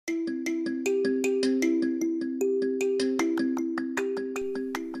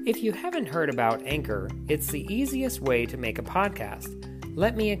If you haven't heard about Anchor, it's the easiest way to make a podcast.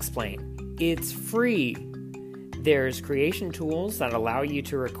 Let me explain. It's free. There's creation tools that allow you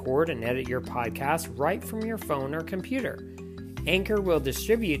to record and edit your podcast right from your phone or computer. Anchor will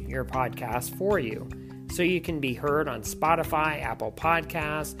distribute your podcast for you, so you can be heard on Spotify, Apple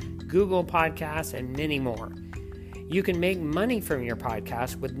Podcasts, Google Podcasts, and many more. You can make money from your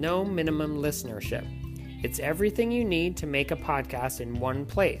podcast with no minimum listenership. It's everything you need to make a podcast in one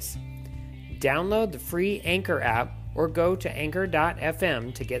place. Download the free Anchor app or go to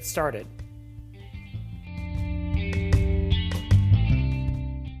anchor.fm to get started.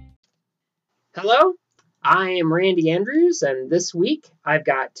 Hello, I am Randy Andrews, and this week I've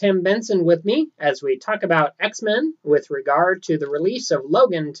got Tim Benson with me as we talk about X-Men with regard to the release of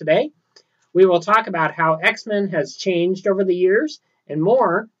Logan today. We will talk about how X-Men has changed over the years and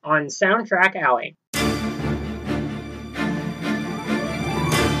more on Soundtrack Alley.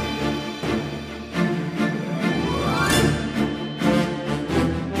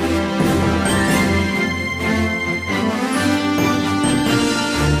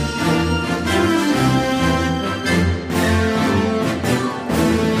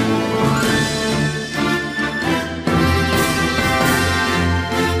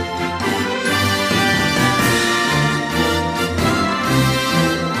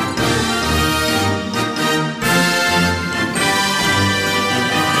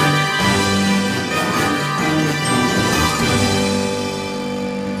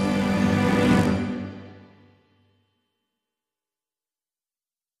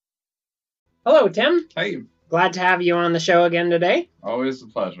 Hello, Tim. Hey. Glad to have you on the show again today. Always a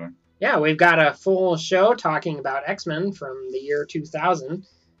pleasure. Yeah, we've got a full show talking about X-Men from the year 2000,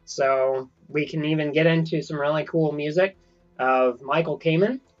 so we can even get into some really cool music of Michael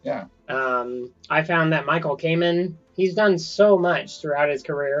Kamen. Yeah. I found that Michael Kamen, he's done so much throughout his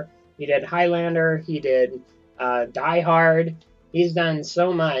career. He did Highlander, he did Die Hard. He's done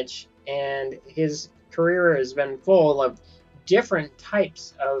so much, and his career has been full of different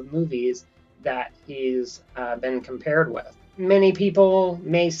types of movies that he's been compared with. Many people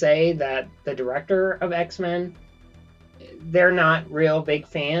may say that the director of X-Men, they're not real big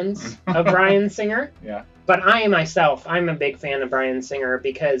fans of Bryan Singer. Yeah. But I myself, I'm a big fan of Bryan Singer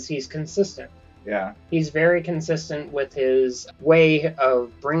because he's consistent. Yeah. He's very consistent with his way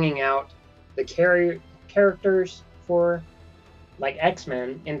of bringing out the characters for, like,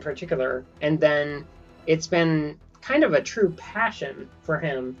 X-Men in particular. And then it's been kind of a true passion for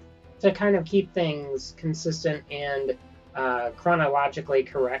him to kind of keep things consistent and chronologically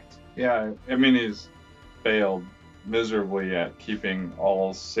correct. Yeah, I mean, he's failed miserably at keeping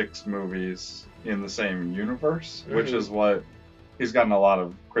all 6 movies in the same universe, which is what he's gotten a lot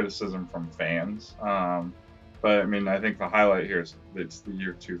of criticism from fans. But I mean, I think the highlight here is it's the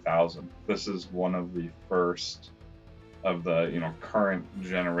year 2000. This is one of the first of the current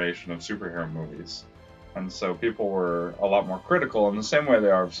generation of superhero movies. And so people were a lot more critical in the same way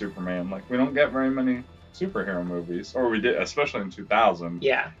they are of Superman. Like, we don't get very many superhero movies, or we did, especially in 2000.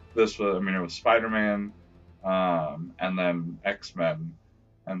 Yeah. This was, it was Spider-Man, and then X-Men.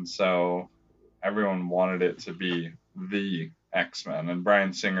 And so everyone wanted it to be the X-Men. And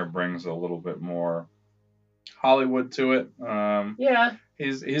Bryan Singer brings a little bit more Hollywood to it. Yeah.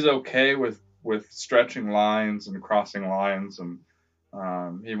 He's okay with stretching lines and crossing lines, and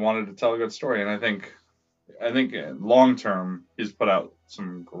he wanted to tell a good story. And I think long term, he's put out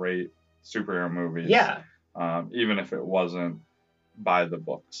some great superhero movies. Yeah. Even if it wasn't by the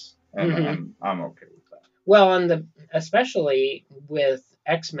books, and I'm okay with that. Well, and especially with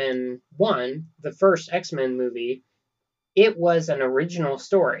X-Men 1, the first X-Men movie, it was an original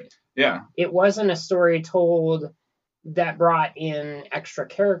story. Yeah. It wasn't a story told that brought in extra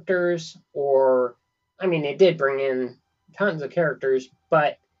characters, it did bring in tons of characters,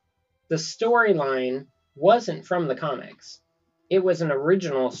 but the storyline wasn't from the comics. It was an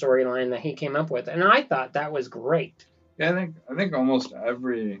original storyline that he came up with, and I thought that was great. Yeah, I think almost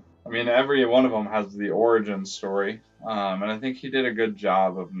every one of them has the origin story, and I think he did a good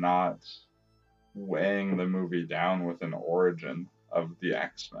job of not weighing the movie down with an origin of the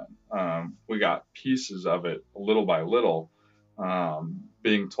X-Men. We got pieces of it little by little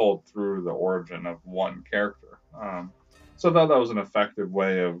being told through the origin of one character. So I thought that was an effective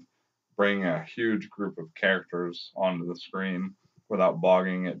way of bringing a huge group of characters onto the screen without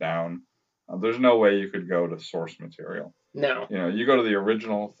bogging it down. There's no way you could go to source material. No. You go to the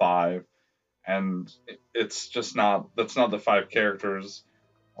original 5, and it's just that's not the 5 characters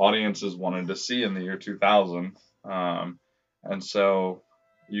audiences wanted to see in the year 2000. And so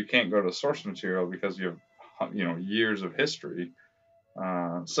you can't go to source material because you have years of history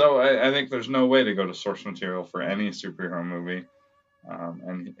So I think there's no way to go to source material for any superhero movie.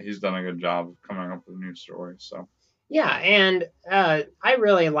 And he's done a good job of coming up with a new story. So Yeah, and I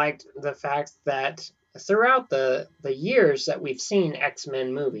really liked the fact that throughout the years that we've seen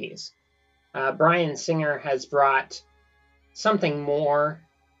X-Men movies, Bryan Singer has brought something more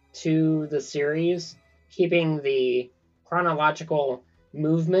to the series, keeping the chronological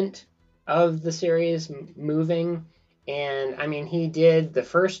movement of the series moving. And I mean, he did the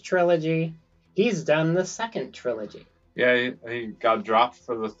first trilogy. He's done the second trilogy. yeah, he got dropped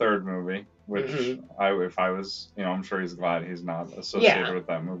for the third movie, which Mhm. if I was, I'm sure he's glad he's not associated with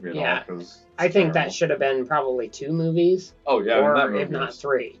that movie at all, because I think that should have been probably 2 movies, Oh yeah, I mean, that or movie if not was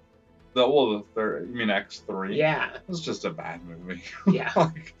 3. the third. You mean X3? Yeah, It was just a bad movie. yeah,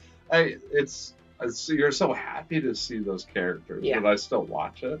 Like, it's you're so happy to see those characters, Yeah. but I still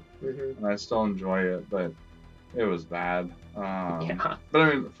watch it hmm and I still enjoy it, but it was bad. yeah, But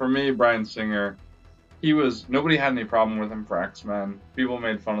I mean, for me, Bryan Singer, nobody had any problem with him for X-Men. People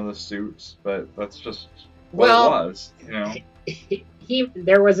made fun of the suits, but that's just what it was,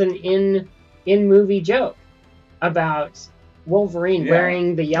 there was an in movie joke about Wolverine Yeah,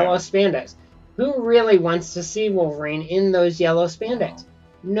 wearing the yellow yeah. spandex. Who really wants to see Wolverine in those yellow spandex?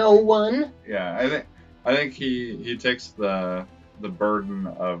 No one. Yeah, I think he takes the burden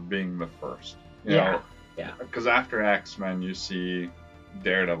of being the first. Yeah. Because after X-Men, you see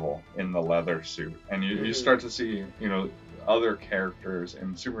Daredevil in the leather suit, and you start to see other characters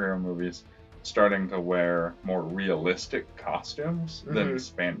in superhero movies starting to wear more realistic costumes than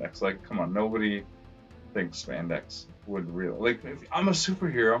spandex. Like, come on, nobody thinks spandex would if I'm a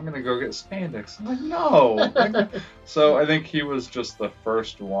superhero, I'm gonna go get spandex. I'm like, no. So I think he was just the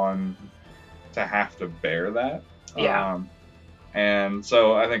first one to have to bear that. Yeah. And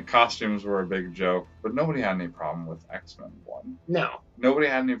so I think costumes were a big joke, but nobody had any problem with X-Men 1. No. Nobody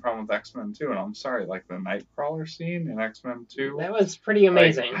had any problem with X-Men 2, and I'm sorry, like the Nightcrawler scene in X-Men 2. That was pretty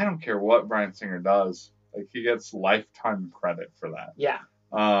amazing. I don't care what Bryan Singer does. Like, he gets lifetime credit for that. Yeah.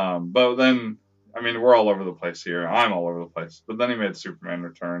 But then, I mean, we're all over the place here. I'm all over the place. But then he made Superman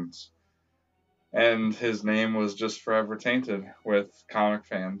Returns. And his name was just forever tainted with comic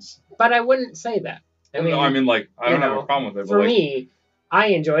fans. But I wouldn't say that. I don't have a problem with it. For me, I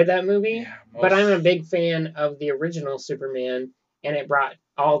enjoyed that movie, but I'm a most- big fan of the original Superman, and it brought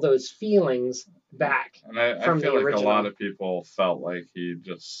all those feelings back. And I from feel the like original. a lot of people felt like he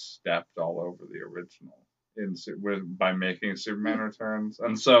just stepped all over the original by making Superman Returns.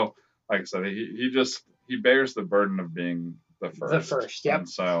 And so, like I said, he bears the burden of being the first. The first, yep. And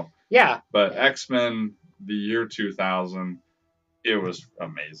so, Yeah. but X-Men, the year 2000, it was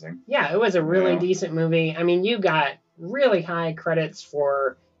amazing. Yeah, it was a really Yeah. decent movie. I mean, you got really high credits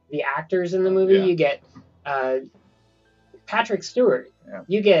for the actors in the movie. Yeah. You get Patrick Stewart. Yeah.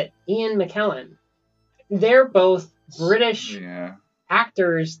 You get Ian McKellen. They're both British Yeah.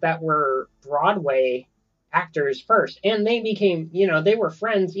 actors that were Broadway actors first. And they became, they were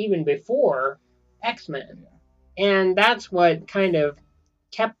friends even before X-Men. Yeah. And that's what kind of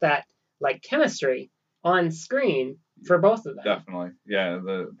kept that chemistry on screen for both of them. Definitely. Yeah,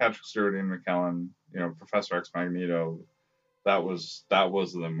 the Patrick Stewart and McKellen, Professor X Magneto, that was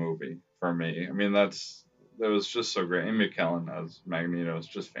the movie for me. I mean, that was just so great. And McKellen as Magneto is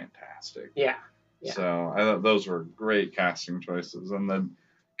just fantastic. Yeah. So I thought those were great casting choices, and the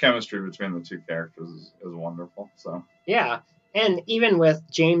chemistry between the two characters is wonderful. So yeah, and even with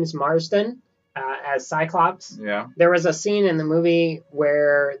James Marsden as Cyclops, yeah, there was a scene in the movie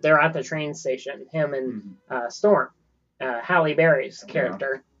where they're at the train station, him and Storm, Halle Berry's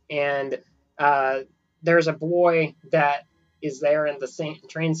character, and there's a boy that is there in the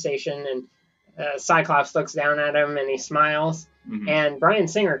train station, and Cyclops looks down at him and he smiles. And Bryan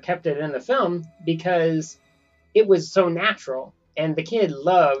Singer kept it in the film because it was so natural, and the kid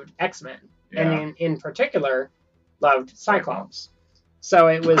loved X-Men, and in particular loved Cyclops. So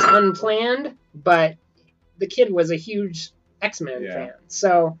it was unplanned, but the kid was a huge X-Men fan.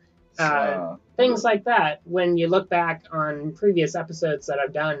 So things like that, when you look back on previous episodes that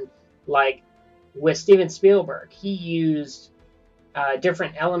I've done, like with Steven Spielberg, he used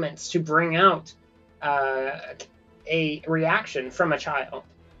different elements to bring out a reaction from a child,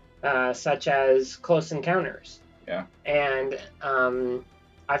 such as Close Encounters. Yeah. And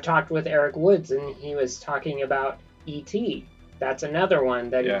I've talked with Eric Woods, and he was talking about E.T. That's another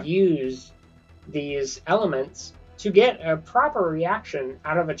one that used these elements to get a proper reaction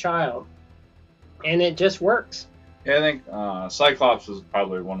out of a child. And it just works. Yeah, I think Cyclops is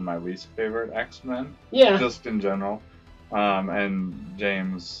probably one of my least favorite X-Men. Yeah. Just in general. And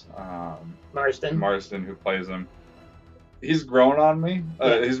James Marsden, who plays him, he's grown on me.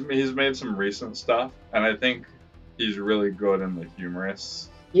 Yeah. He's made some recent stuff, and I think he's really good in the humorous.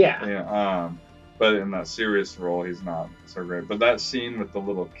 Yeah. Yeah. But in that serious role, he's not so great. But that scene with the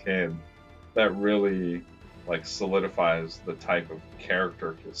little kid, that really like solidifies the type of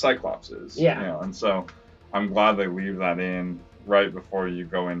character Cyclops is. Yeah. You know, and so I'm glad they leave that in right before you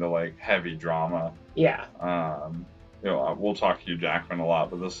go into like heavy drama. Yeah. You know, we'll talk Hugh Jackman a lot,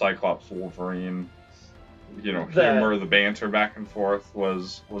 but the Cyclops Wolverine, you know, humor, the banter back and forth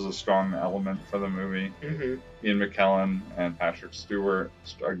was a strong element for the movie. Mm-hmm. Ian McKellen and Patrick Stewart,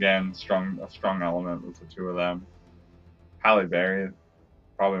 again, a strong element with the two of them. Halle Berry,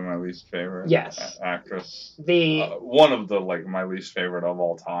 probably my least favorite actress. One of the like my least favorite of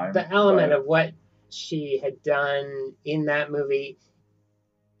all time. The element of what she had done in that movie,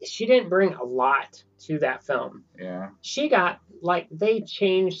 she didn't bring a lot to that film. Yeah. She got, like, they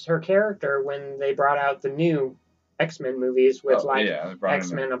changed her character when they brought out the new X-Men movies with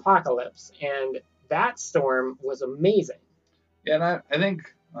X-Men Apocalypse, and that Storm was amazing. Yeah, and I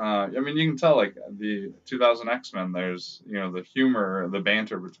think I mean, you can tell, like, the 2000 X-Men, there's, you know, the humor, the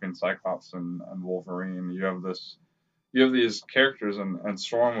banter between Cyclops and Wolverine. You have these characters, and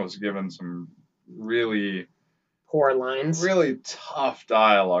Storm was given some really poor lines, really tough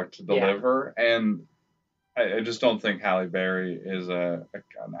dialogue to deliver, and I just don't think Halle Berry is an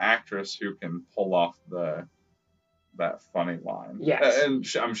actress who can pull off that funny line. Yes. And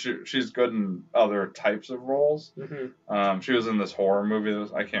I'm sure she's good in other types of roles. Mm-hmm. She was in this horror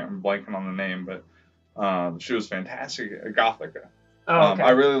movie. I can't, I'm blanking on the name, but she was fantastic at Gothika. Oh, okay. I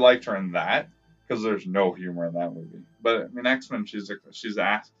really liked her in that because there's no humor in that movie. But I mean, X-Men, she's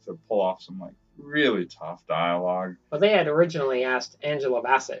asked to pull off some like really tough dialogue. Well, they had originally asked Angela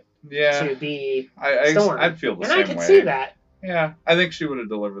Bassett to be Storm. I'd feel the and same way. I could see that. Yeah, I think she would have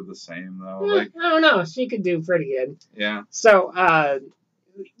delivered the same though. I don't know. She could do pretty good. Yeah. So,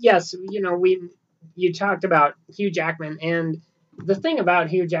 yes, you know, you talked about Hugh Jackman, and the thing about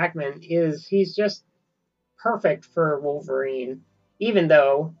Hugh Jackman is he's just perfect for Wolverine, even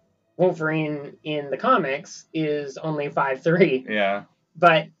though Wolverine in the comics is only 5'3". Yeah.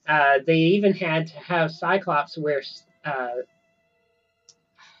 But they even had to have Cyclops wear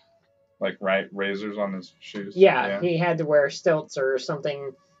like razors on his shoes. Yeah, he had to wear stilts or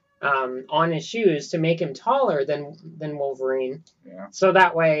something on his shoes to make him taller than Wolverine. Yeah. So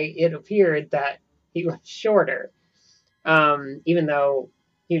that way it appeared that he was shorter, even though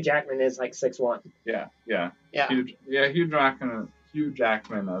Hugh Jackman is like 6'1". Yeah. Hugh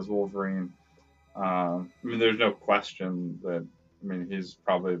Jackman as Wolverine. I mean, there's no question that. I mean, he's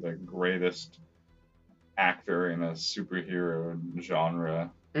probably the greatest actor in a superhero genre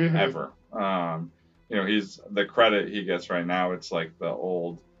ever. You know, he's the credit he gets right now. It's like the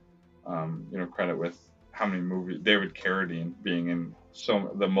old, you know, credit with how many movies David Carradine being in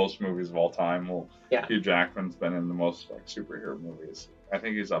the most movies of all time. Well, Hugh Jackman's been in the most like superhero movies. I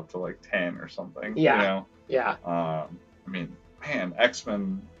think he's up to like 10 or something. Yeah. You know? Yeah. I mean, man,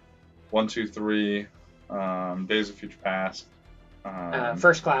 X-Men 1, 2, 3, Days of Future Past.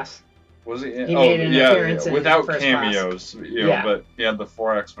 First Class. Was he? He made an appearance in without First cameos, Class. You know, but he had the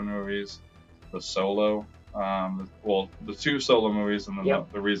 4 X-Men movies, the Solo, the 2 Solo movies, and then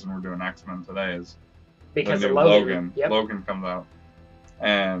the reason we're doing X-Men today is because of Logan. Logan comes out,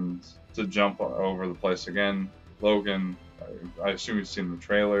 and to jump over the place again, Logan. I assume you've seen the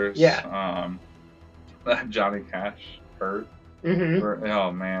trailers. Yeah. That Johnny Cash hurt. Mm-hmm.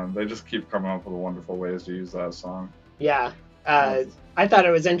 Oh man, they just keep coming up with wonderful ways to use that song. Yeah. I thought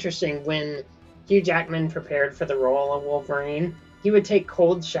it was interesting when Hugh Jackman prepared for the role of Wolverine. He would take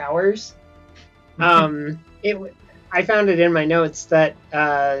cold showers. I found it in my notes that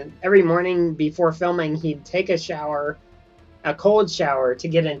every morning before filming, he'd take a cold shower to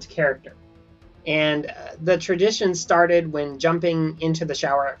get into character. And the tradition started when jumping into the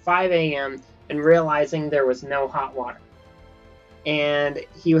shower at 5 a.m. and realizing there was no hot water. And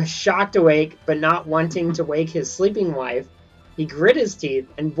he was shocked awake, but not wanting to wake his sleeping wife. He grit his teeth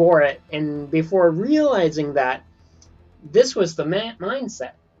and bore it, and before realizing that this was the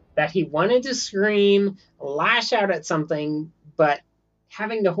mindset, that he wanted to scream, lash out at something, but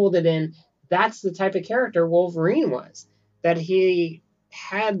having to hold it in, that's the type of character Wolverine was. That he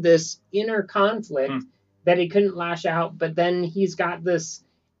had this inner conflict that he couldn't lash out, but then he's got this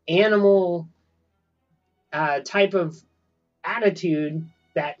animal type of attitude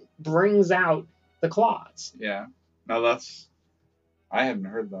that brings out the claws. Yeah. No, I hadn't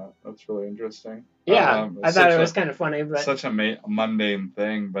heard that. That's really interesting. Yeah, I thought it was kind of funny, but such a mundane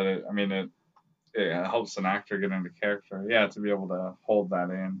thing, but it helps an actor get into character. Yeah, to be able to hold that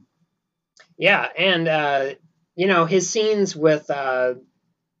in. Yeah, and his scenes with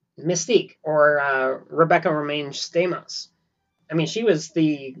Mystique or Rebecca Romijn Stamos. I mean, she was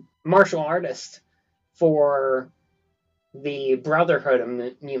the martial artist for the Brotherhood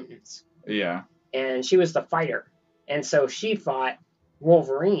of Mutants. Yeah. And she was the fighter. And so she fought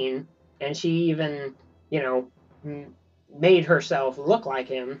Wolverine, and she even, made herself look like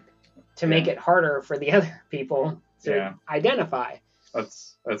him to make it harder for the other people to identify.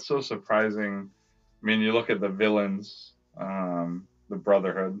 That's so surprising. I mean, you look at the villains, the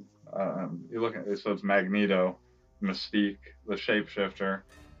Brotherhood. You look at so it's Magneto, Mystique, the Shapeshifter,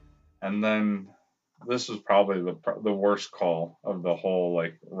 and then this is probably the worst call of the whole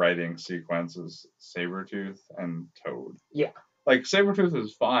like writing sequence is Sabretooth and Toad. Yeah. Like Sabretooth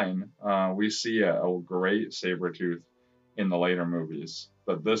is fine. We see a great Sabretooth in the later movies,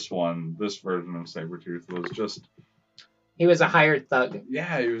 but this version of Sabretooth was just. He was a hired thug.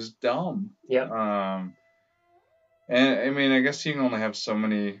 Yeah, he was dumb. Yeah. And I mean, I guess you can only have so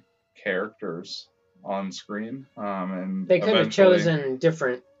many characters on screen. And they could have chosen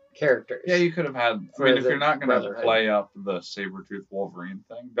different characters. Yeah, you could have had. I mean, if you're not going to play up the Sabretooth Wolverine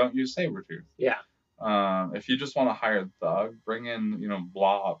thing, don't use Sabretooth. Yeah. If you just want to hire Thug, bring in,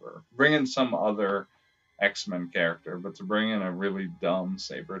 Blob or bring in some other X-Men character. But to bring in a really dumb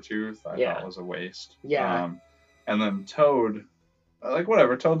Sabretooth, I thought was a waste. Yeah. And then Toad, like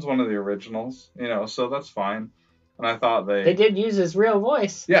whatever, Toad's one of the originals, so that's fine. And I thought they did use his real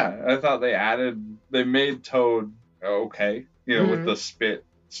voice. Yeah, I thought they made Toad okay, with the spit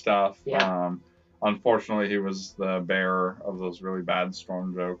stuff. Yeah. Unfortunately, he was the bearer of those really bad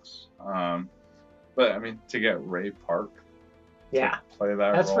Storm jokes. But I mean, to get Ray Park to play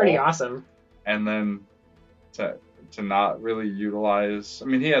that's role, pretty awesome. And then to not really utilize. I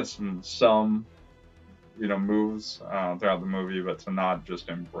mean, he had some moves throughout the movie, but to not just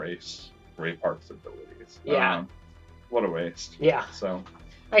embrace Ray Park's abilities. Yeah. What a waste. Yeah. So.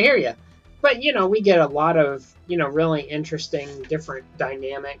 I hear you. But, we get a lot of, really interesting different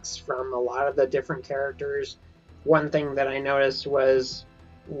dynamics from a lot of the different characters. One thing that I noticed was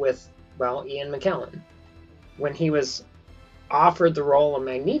with, Ian McKellen. When he was offered the role of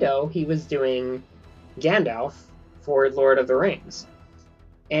Magneto, he was doing Gandalf for Lord of the Rings.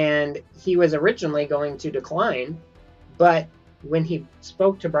 And he was originally going to decline, but when he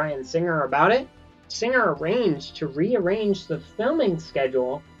spoke to Bryan Singer about it, Singer arranged to rearrange the filming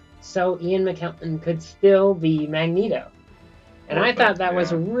schedule so Ian McKellen could still be Magneto. And I thought that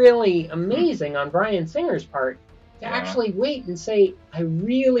was really amazing on Bryan Singer's part to actually wait and say, I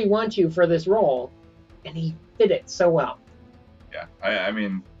really want you for this role. And he did it so well. Yeah, I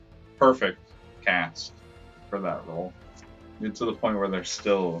mean, perfect cast for that role. To the point where they're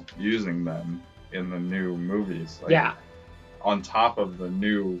still using them in the new movies. Like, on top of the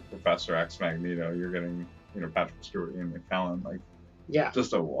new Professor X Magneto, you're getting, Patrick Stewart, Ian McKellen,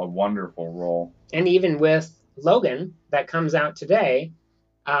 just a wonderful role. And even with Logan that comes out today,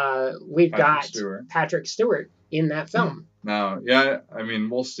 we've got Patrick Stewart in that film. Now, I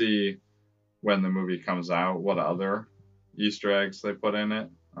mean, we'll see when the movie comes out what other Easter eggs they put in it.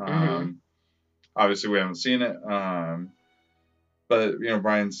 Obviously, we haven't seen it. But not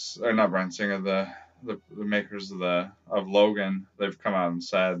Bryan Singer, the makers of Logan, they've come out and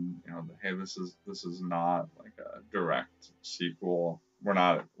said, hey, this is not like a direct sequel. We're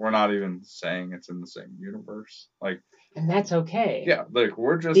not even saying it's in the same universe. And that's okay. Yeah,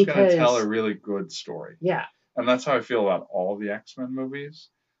 we're just gonna tell a really good story. Yeah. And that's how I feel about all the X-Men movies.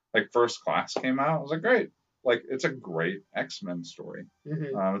 First Class came out, I was like, great. It's a great X-Men story.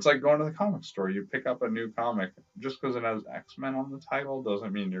 It's like going to the comic store. You pick up a new comic. Just because it has X-Men on the title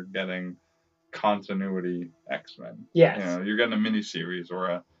doesn't mean you're getting continuity X-Men. Yes. You're getting a miniseries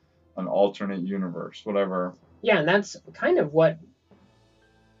or an alternate universe, whatever. Yeah, and that's kind of what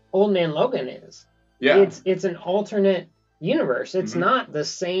Old Man Logan is. Yeah. It's an alternate universe. It's not the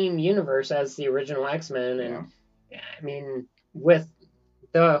same universe as the original X-Men. And I mean, with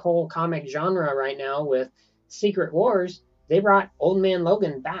the whole comic genre right now with Secret Wars, they brought Old Man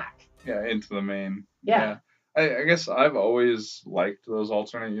Logan back. Yeah, into the main. Yeah. I guess I've always liked those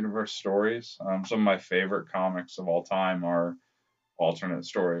alternate universe stories. Some of my favorite comics of all time are alternate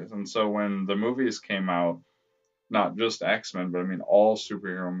stories. And so when the movies came out, not just X-Men, but I mean all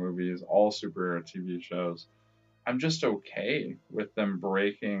superhero movies, all superhero TV shows, I'm just okay with them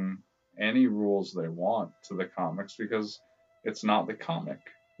breaking any rules they want to the comics because it's not the comic.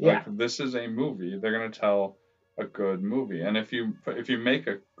 Yeah. This is a movie. They're going to tell a good movie. And if you make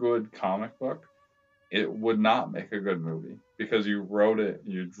a good comic book, it would not make a good movie because you wrote it,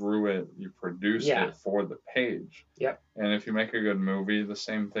 you drew it, you produced it for the page. Yep. And if you make a good movie, the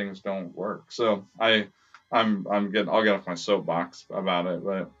same things don't work. So I I'll get off my soapbox about it,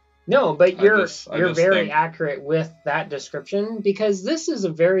 but no, but you're just very think, accurate with that description, because this is a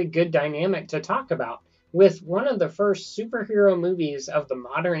very good dynamic to talk about with one of the first superhero movies of the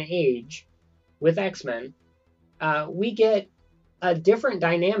modern age with X-Men. We get a different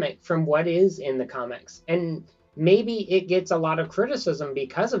dynamic from what is in the comics, and maybe it gets a lot of criticism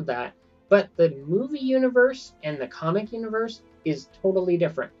because of that, but the movie universe and the comic universe is totally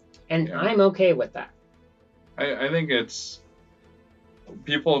different, and Yeah. I'm okay with that. I think it's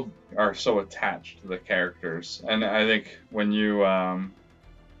people are so attached to the characters, and I think when you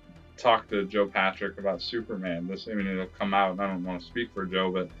talk to Joe Patrick about Superman, I mean, it'll come out, and I don't want to speak for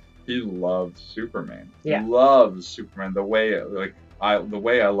Joe, but he loves Superman. Yeah. He loves Superman the way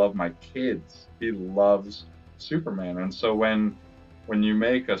I love my kids. He loves Superman, and so when you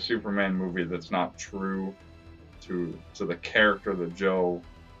make a Superman movie that's not true to the character that Joe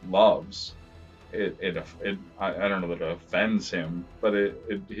loves, I don't know that it offends him, but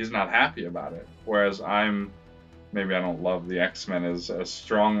he's not happy about it. Whereas maybe I don't love the X-Men as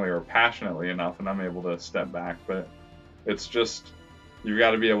strongly or passionately enough, and I'm able to step back. But it's just, you've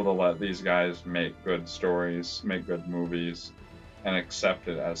got to be able to let these guys make good stories, make good movies, and accept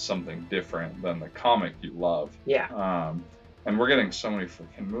it as something different than the comic you love. Yeah. And we're getting so many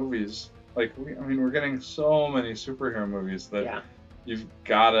freaking movies. Like, we're getting so many superhero movies that. Yeah. You've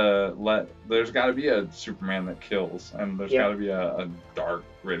there's got to be a Superman that kills, and there's got to be a dark,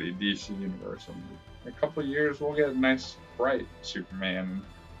 gritty DC universe. And in a couple of years, we'll get a nice, bright Superman.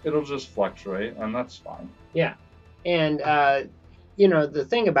 It'll just fluctuate, and that's fine. Yeah. And, the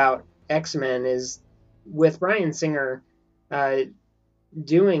thing about X-Men is, with Bryan Singer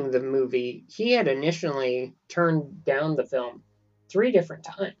doing the movie, he had initially turned down the film 3 different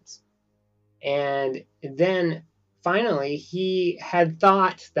times. And then finally, he had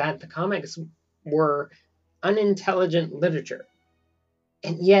thought that the comics were unintelligent literature.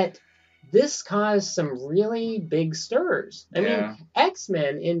 And yet, this caused some really big stirs. I mean,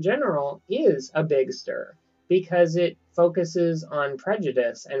 X-Men in general is a big stir because it focuses on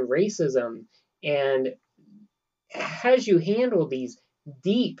prejudice and racism and has you handle these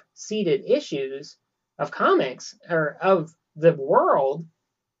deep-seated issues of comics or of the world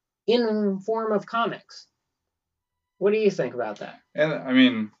in the form of comics. What do you think about that? And I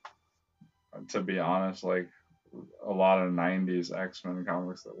mean, to be honest, like a lot of 90s X-Men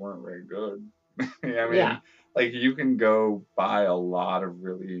comics that weren't very good. Like you can go buy a lot of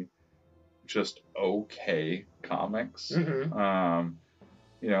really just okay comics. Mm-hmm.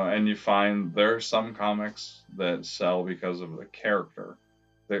 And you find there are some comics that sell because of the character.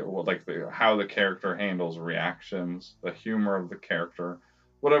 How the character handles reactions, the humor of the character,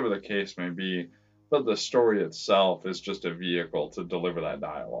 whatever the case may be. But the story itself is just a vehicle to deliver that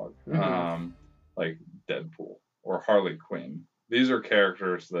dialogue. Mm-hmm. Like Deadpool or Harley Quinn. These are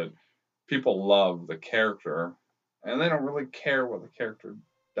characters that people love the character, and they don't really care what the character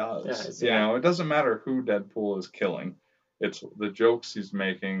does. It doesn't matter who Deadpool is killing. It's the jokes he's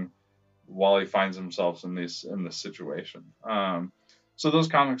making while he finds himself in this situation. So those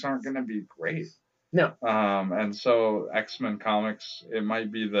comics aren't going to be great. No. And so X-Men comics, it might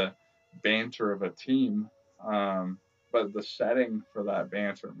be the banter of a team, but the setting for that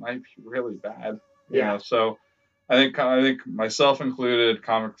banter might be really bad. So I think myself included,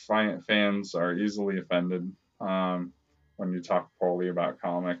 comic fans are easily offended when you talk poorly about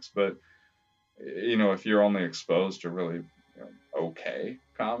comics. But if you're only exposed to really okay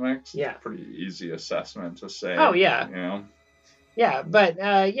comics, it's a pretty easy assessment to say. Oh yeah. Yeah, but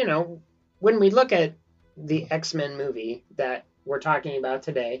when we look at the X-Men movie that we're talking about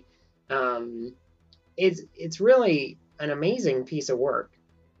today, it's really an amazing piece of work.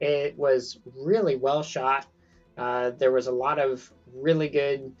 It was really well shot. There was a lot of really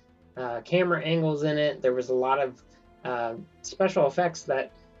good camera angles in it. There was a lot of special effects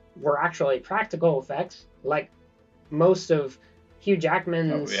that were actually practical effects, like most of Hugh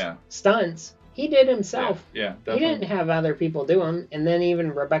Jackman's stunts. He did himself. Yeah, he didn't have other people do them. And then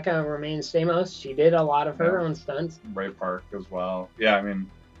even Rebecca Romijn Stamos, she did a lot of her own stunts. Ray Park as well. Yeah, I mean,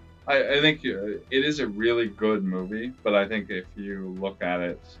 I think it is a really good movie, but I think if you look at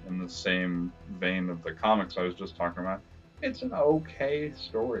it in the same vein of the comics I was just talking about, it's an okay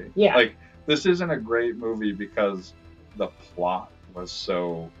story. Yeah. Like, this isn't a great movie because the plot was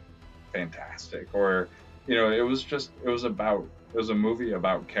so fantastic, or, it was a movie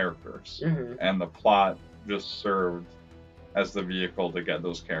about characters, mm-hmm. and the plot just served as the vehicle to get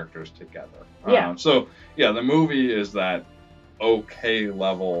those characters together. Yeah. The movie is that okay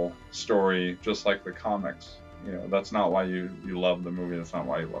level story, just like the comics. That's not why you love the movie. That's not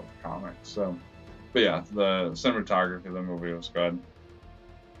why you love the comics. So But yeah, the cinematography of the movie was good.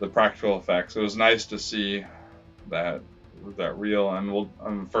 The practical effects. It was nice to see that real. And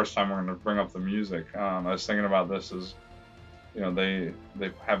the first time we're going to bring up the music. I was thinking about this as, they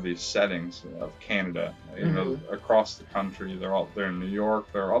have these settings of Canada, across the country. They're in New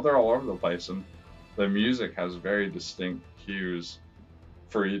York. They're all over the place, and the music has very distinct cues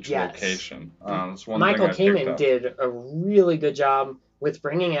for each location. It's one Michael thing Kamen did a really good job with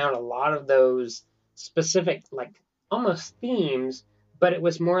bringing out a lot of those specific, like, almost themes, but it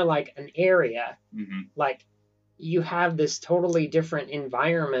was more like an area. Mm-hmm. Like, you have this totally different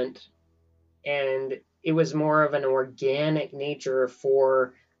environment, and it was more of an organic nature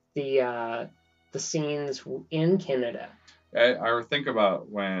for the scenes in Canada. I think about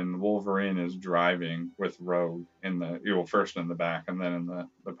when Wolverine is driving with Rogue first in the back and then in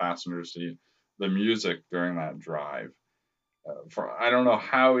the passenger seat. The music during that drive, I don't know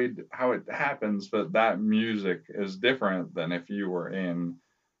how it happens, but that music is different than if you were in,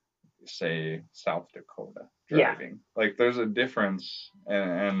 say, South Dakota driving. Yeah. Like, there's a difference,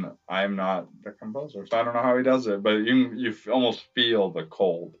 and I'm not the composer, so I don't know how he does it, but you almost feel the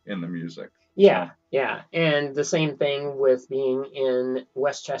cold in the music. Yeah, so. Yeah, and the same thing with being in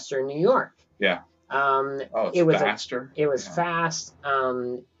Westchester, New York. Yeah. It was faster. It was fast.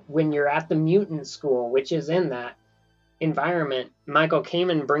 When you're at the mutant school, which is in that environment, Michael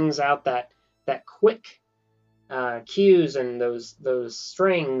Kamen brings out that quick cues and those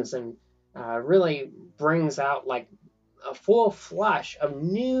strings, and really brings out like a full flush of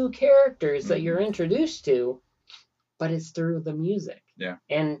new characters that you're introduced to, but it's through the music. Yeah.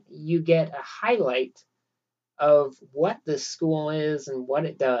 And you get a highlight of what this school is and what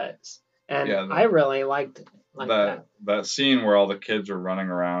it does. And I really liked that scene where all the kids are running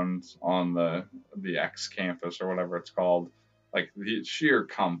around on the X campus or whatever it's called. Like, the sheer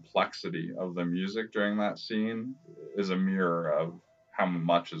complexity of the music during that scene is a mirror of how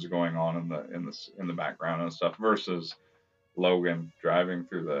much is going on in the background and stuff, versus Logan driving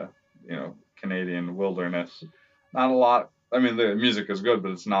through the Canadian wilderness. Not a lot. I mean, the music is good,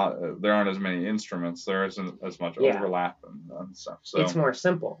 but it's not. There aren't as many instruments. There isn't as much overlap and stuff. So it's more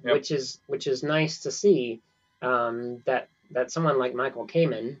simple, which is nice to see. That someone like Michael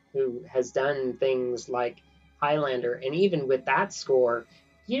Kamen, who has done things like Highlander, and even with that score,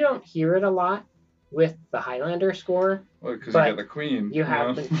 you don't hear it a lot with the Highlander score. Well, because you get the Queen. You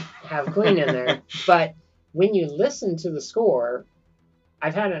have Queen in there, but when you listen to the score,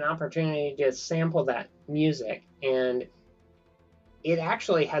 I've had an opportunity to sample that music, and it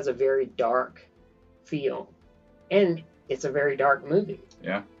actually has a very dark feel, and it's a very dark movie.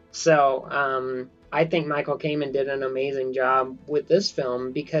 Yeah. So I think Michael Kamen did an amazing job with this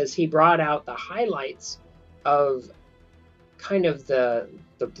film, because he brought out the highlights of kind of the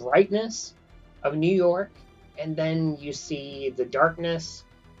brightness of New York, and then you see the darkness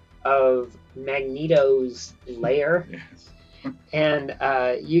of Magneto's lair. Yes. And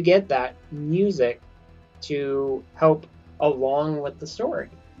you get that music to help along with the story.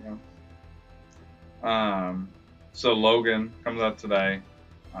 Yeah. So Logan comes out today.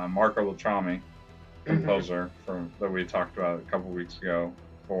 Marco Beltrami, composer that we talked about a couple weeks ago.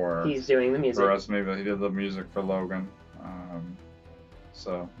 He's doing the music. For Resident Evil, he did the music for Logan.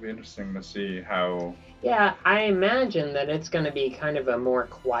 So it'll be interesting to see how. Yeah, I imagine that it's going to be kind of a more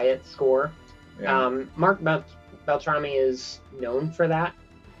quiet score. Yeah. Mark Beltrami is known for that.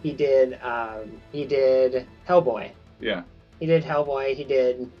 He did Hellboy. Yeah. He did Hellboy. He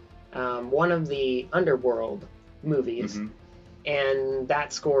did one of the Underworld movies, and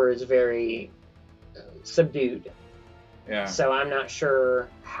that score is very subdued. Yeah. So I'm not sure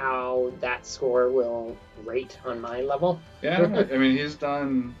how that score will rate on my level. Yeah, I mean, he's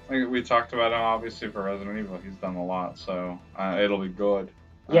done, like we talked about him, obviously, for Resident Evil. He's done a lot, so it'll be good.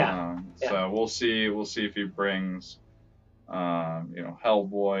 Yeah. So we'll see if he brings,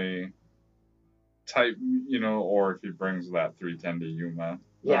 Hellboy type, or if he brings that 310 to Yuma.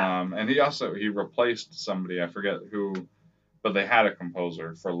 Yeah. And he replaced somebody, I forget who, but they had a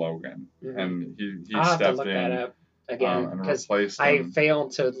composer for Logan, and he I'll stepped have to look in. That up again, because replaced I him.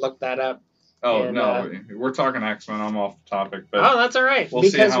 failed to look that up. Oh, no, we're talking X-Men. I'm off the topic. But that's all right,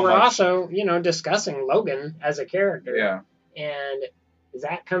 because we're also, discussing Logan as a character. Yeah. And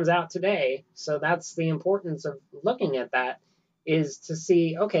that comes out today, so that's the importance of looking at that, is to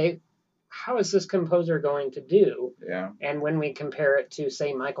see, okay, how is this composer going to do? Yeah. And when we compare it to,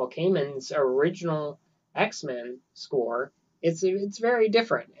 say, Michael Kamen's original X-Men score, it's very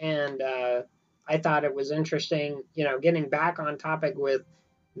different. And I thought it was interesting, getting back on topic with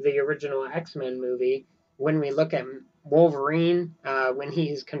the original X-Men movie, when we look at Wolverine, when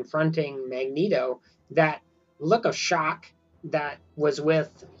he's confronting Magneto, that look of shock that was with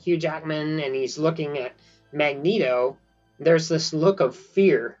Hugh Jackman and he's looking at Magneto, there's this look of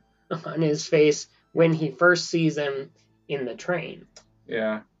fear on his face when he first sees him in the train.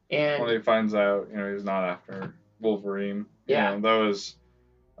 Yeah. And when he finds out, he's not after Wolverine. Yeah. That was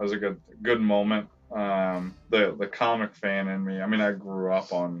a good moment. The comic fan in me. I mean, I grew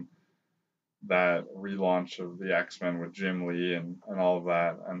up on that relaunch of the X-Men with Jim Lee and all of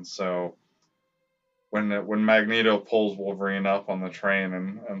that, and so when Magneto pulls Wolverine up on the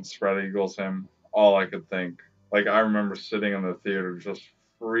train and spread eagles him, all I could think, like I remember sitting in the theater just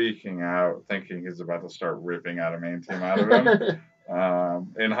freaking out, thinking he's about to start ripping adamantium out of him.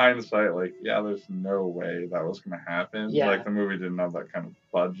 In hindsight, like, yeah, there's no way that was going to happen. Yeah. Like, the movie didn't have that kind of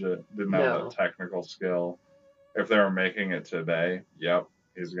budget, didn't have that technical skill. If they were making it today, yep,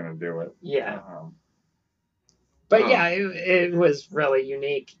 he's going to do it. Yeah. But yeah, it was really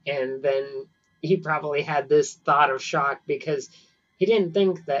unique. And then he probably had this thought of shock because he didn't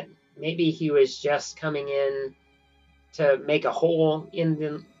think that maybe he was just coming in to make a hole in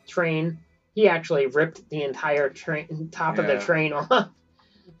the train. He actually ripped the entire top of the train off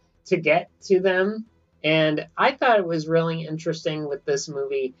to get to them. And I thought it was really interesting with this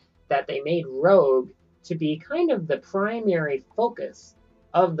movie that they made Rogue to be kind of the primary focus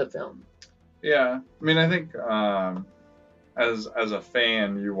of the film. Yeah, I mean, I think as a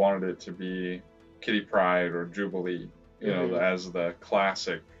fan, you wanted it to be Kitty Pryde or Jubilee, as the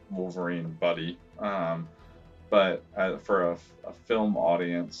classic Wolverine buddy. But for a film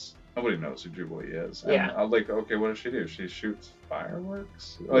audience, nobody knows who Jubilee is. And I'm like, okay, what does she do? She shoots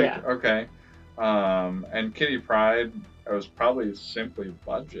fireworks? Like, okay. And Kitty Pryde, it was probably simply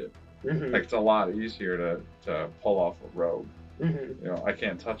budget. Mm-hmm. Like, it's a lot easier to pull off a Rogue. Mm-hmm. I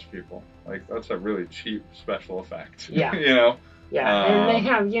can't touch people. Like, that's a really cheap special effect. Yeah. Yeah, and they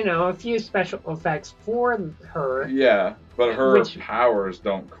have, a few special effects for her. Yeah, but her powers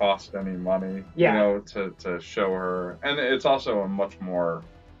don't cost any money, to show her. And it's also a much more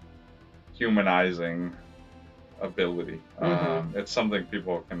humanizing ability. Mm-hmm. It's something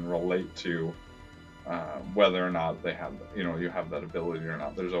people can relate to, whether or not they have, you have that ability or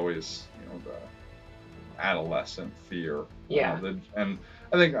not. There's always, the adolescent fear. Yeah. And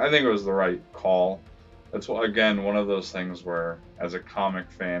I think it was the right call. It's, again, one of those things where, as a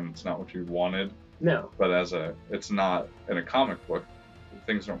comic fan, it's not what you wanted. No. But it's not in a comic book.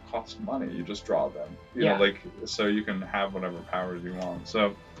 Things don't cost money. You just draw them. You know, so you can have whatever powers you want.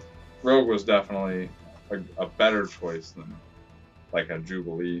 So Rogue was definitely a better choice than like a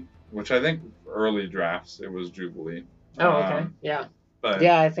Jubilee, which I think early drafts it was Jubilee. Oh, okay. Yeah. But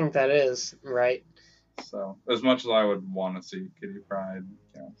yeah, I think that is right. So, as much as I would want to see Kitty Pryde,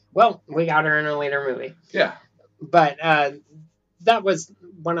 well, we got her in a later movie. Yeah. But that was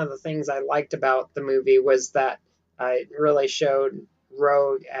one of the things I liked about the movie was that it really showed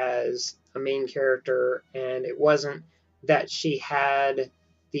Rogue as a main character, and it wasn't that she had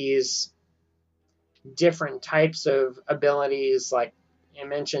these different types of abilities, like I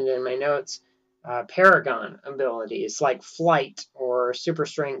mentioned in my notes, Paragon abilities like flight or super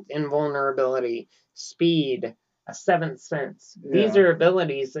strength, invulnerability, speed, a seventh sense. Yeah. These are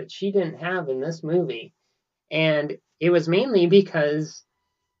abilities that she didn't have in this movie. And it was mainly because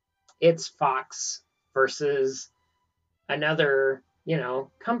it's Fox versus another,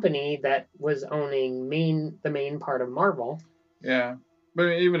 company that was owning the main part of Marvel. Yeah.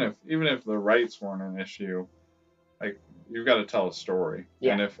 But even if the rights weren't an issue, like, you've got to tell a story.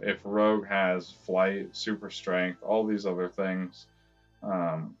 Yeah. And if Rogue has flight, super strength, all these other things,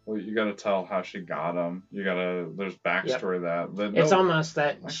 well, you got to tell how she got them. There's backstory that it's almost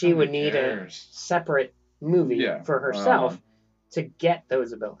that she would need a separate movie for herself to get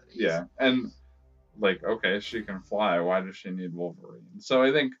those abilities. Yeah. And like, okay, she can fly. Why does she need Wolverine? So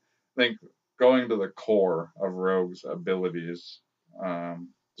I think going to the core of Rogue's abilities, is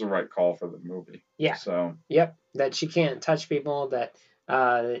the right call for the movie. Yeah. So. Yep. That she can't touch people. That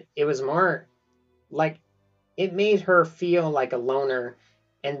it was more like it made her feel like a loner,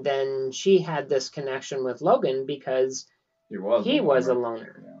 and then she had this connection with Logan because he was a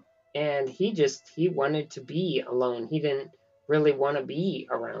loner, and he wanted to be alone. He didn't really want to be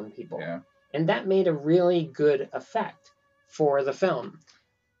around people, and that made a really good effect for the film.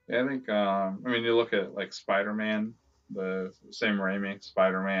 Yeah, I think. I mean, you look at like Spider-Man, the Sam Raimi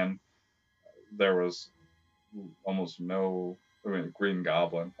Spider-Man. There was almost no. I mean, Green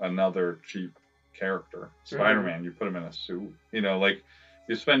Goblin, another cheap character. Spider-Man, you put him in a suit. Like,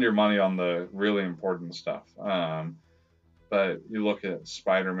 you spend your money on the really important stuff. But you look at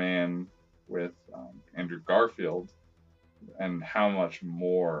Spider-Man with Andrew Garfield, and how much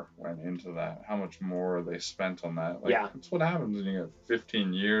more went into that, how much more they spent on that. Like, Yeah. that's what happens when you get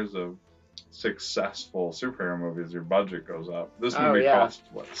 15 years of successful superhero movies. Your budget goes up. This movie cost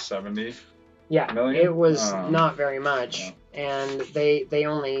what, 70 million? It was not very much, and they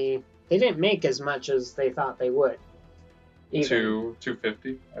didn't make as much as they thought they would.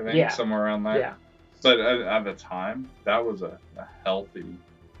 250, I think, somewhere around there. Yeah. But at the time, that was a healthy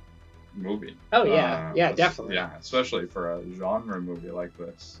movie. Oh yeah, definitely. Yeah, especially for a genre movie like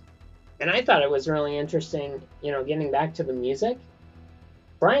this. And I thought it was really interesting, getting back to the music.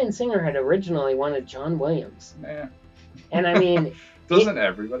 Bryan Singer had originally wanted John Williams. Yeah. And I mean, doesn't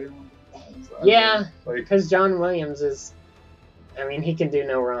everybody want that? Yeah, because John Williams is, he can do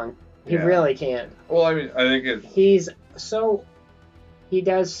no wrong. He really can. Well, I think he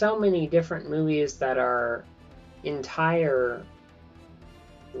does so many different movies that are entire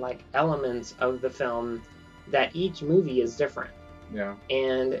elements of the film that each movie is different. Yeah.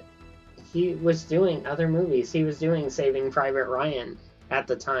 And he was doing other movies. He was doing Saving Private Ryan at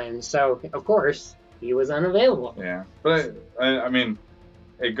the time. So, of course, he was unavailable. Yeah. But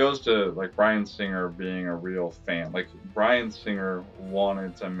it goes to Bryan Singer being a real fan. Bryan Singer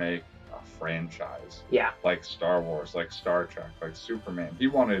wanted to make a franchise. Yeah. Like Star Wars, like Star Trek, like Superman. He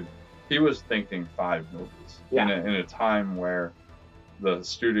was thinking 5 movies. Yeah. In a time where the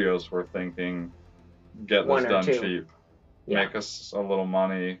studios were thinking, get this done cheap, make us a little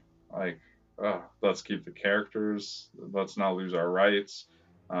money, let's keep the characters, let's not lose our rights.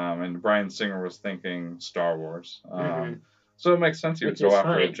 And Bryan Singer was thinking Star Wars. So it makes sense he would go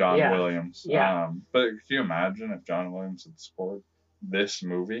after John Williams. Yeah. But can you imagine if John Williams had scored this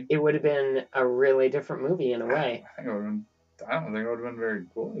movie? It would have been a really different movie in a way. I don't think it would have been very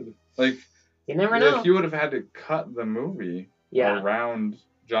good. You never know. He would have had to cut the movie around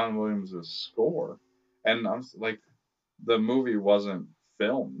John Williams' score. And the movie wasn't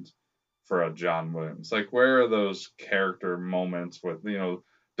filmed for a John Williams. Where are those character moments with,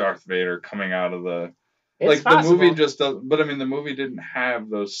 Darth Vader coming out of the... possible. The movie just doesn't... But, the movie didn't have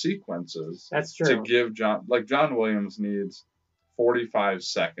those sequences. That's true. To give John... John Williams needs 45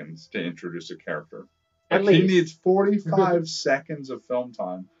 seconds to introduce a character. At least. He needs 45 seconds of film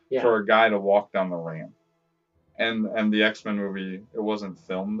time for a guy to walk down the ramp. And the X-Men movie, it wasn't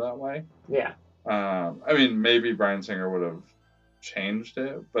filmed that way. Yeah. Maybe Bryan Singer would have changed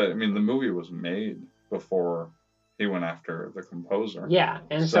it, but the movie was made before he went after the composer. Yeah,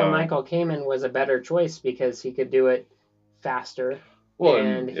 and so Michael Kamen was a better choice because he could do it faster,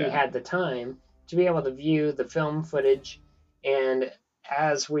 and he had the time to be able to view the film footage. And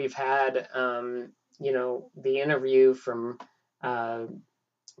as we've had, the interview from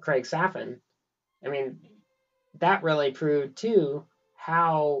Craig Safin, that really proved too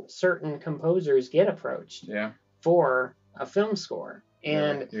how certain composers get approached for a film score.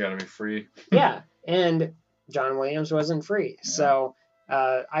 And you gotta be free. Yeah, and John Williams wasn't free. Yeah. So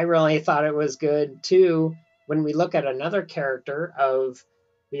I really thought it was good too when we look at another character of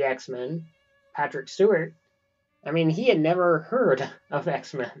the X-Men, Patrick Stewart. He had never heard of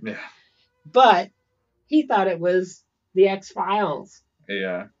X-Men. Yeah. But he thought it was the X-Files.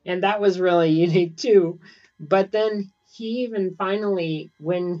 Yeah. And that was really unique too. But then he even finally,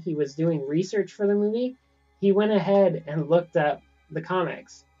 when he was doing research for the movie, he went ahead and looked up the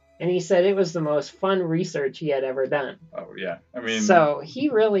comics. And he said it was the most fun research he had ever done. Oh, yeah. So he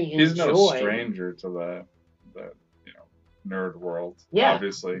really enjoyed... He's no stranger to the nerd world,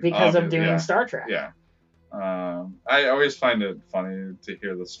 obviously. Because of doing Star Trek. Yeah. I always find it funny to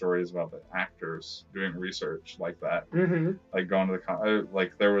hear the stories about the actors doing research like that. Mm-hmm. Going to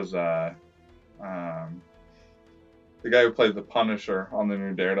there was the guy who played the Punisher on the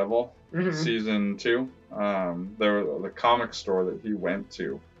new Daredevil season 2. There was the comic store that he went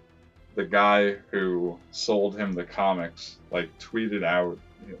to. The guy who sold him the comics tweeted out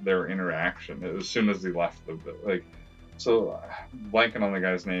their interaction as soon as he left the So, blanking on the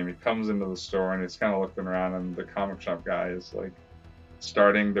guy's name, he comes into the store and he's kind of looking around, and the comic shop guy is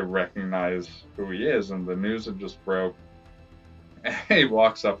starting to recognize who he is, and the news had just broke. And he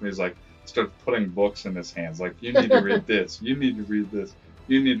walks up and he's starts putting books in his hands, you need to read this, you need to read this,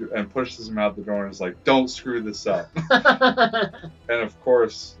 you need to, and pushes him out the door and is don't screw this up. And of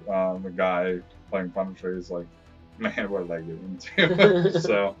course, the guy playing Punisher is man, what did I get into?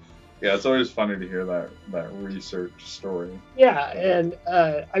 So. Yeah, it's always funny to hear that research story. Yeah, and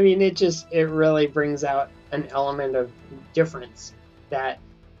it really brings out an element of difference that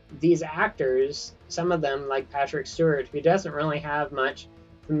these actors, some of them like Patrick Stewart, who doesn't really have much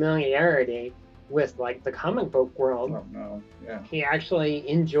familiarity with the comic book world. Oh, no. Yeah. He actually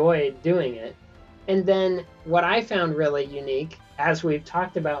enjoyed doing it, And then what I found really unique, as we've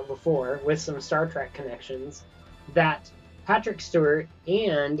talked about before with some Star Trek connections, that Patrick Stewart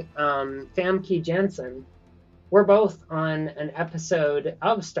and Famke Janssen were both on an episode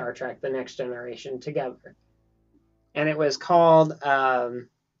of Star Trek: The Next Generation together. And it was called,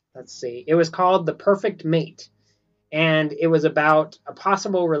 it was called The Perfect Mate. And it was about a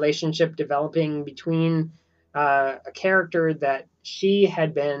possible relationship developing between a character that she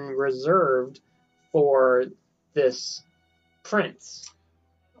had been reserved for this prince.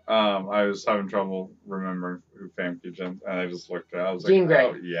 I was having trouble remembering who Famke Janssen, and I just looked at it. I was Jean like, Grey.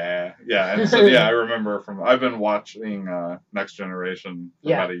 oh, yeah. Yeah, and so, yeah, I remember I've been watching Next Generation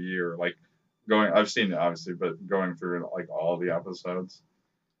for about a year. Like, I've seen it, obviously, but going through, like, all the episodes.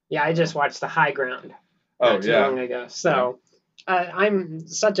 Yeah, I just watched The High Ground not too long ago. So I'm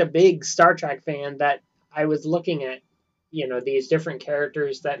such a big Star Trek fan that I was looking at, these different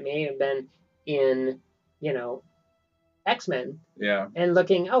characters that may have been in, X-Men. Yeah. And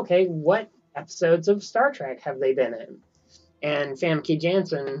looking, okay, what episodes of Star Trek have they been in? And Famke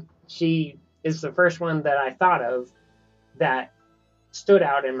Janssen, she is the first one that I thought of that stood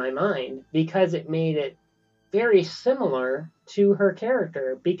out in my mind because it made it very similar to her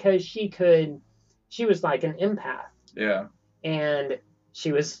character because she was like an empath. Yeah. And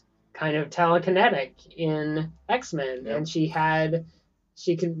she was kind of telekinetic in X-Men, and she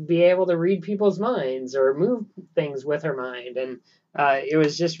could be able to read people's minds or move things with her mind. And it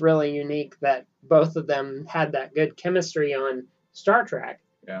was just really unique that both of them had that good chemistry on Star Trek.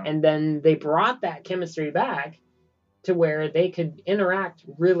 Yeah. And then they brought that chemistry back to where they could interact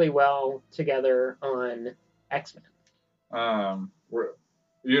really well together on X-Men. Were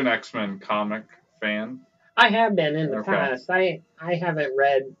you an X-Men comic fan? I have been in the past. I haven't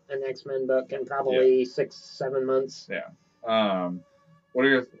read an X-Men book in probably 6-7 months. Yeah. What are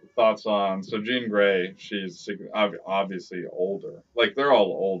your thoughts on, so Jean Grey, she's obviously older. Like, they're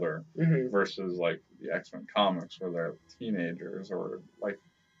all older versus, like, the X-Men comics where they're teenagers or, like,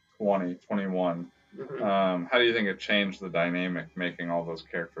 20, 21. How do you think it changed the dynamic making all those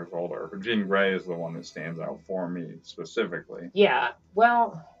characters older? Jean Grey is the one that stands out for me specifically. Yeah,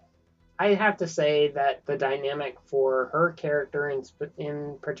 well, I have to say that the dynamic for her character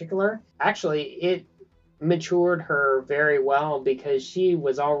in particular, actually, it matured her very well because she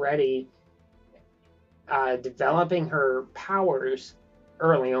was already developing her powers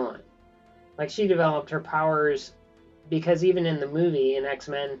early on. Like, she developed her powers because even in the movie in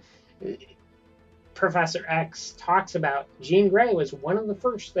X-Men, Professor X talks about Jean Grey was one of the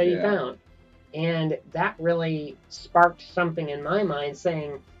first that he found. And that really sparked something in my mind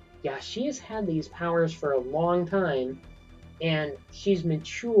saying, yeah, she has had these powers for a long time, and she's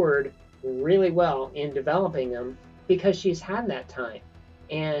matured really well in developing them because she's had that time.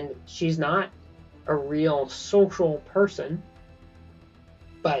 And she's not a real social person,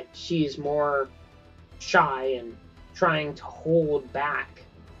 but she's more shy and trying to hold back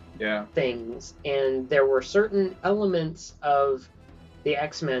things. And there were certain elements of the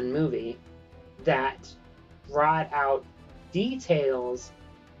X-Men movie that brought out details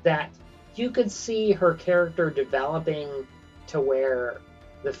that you could see her character developing to where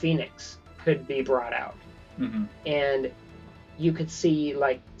the Phoenix could be brought out. And you could see,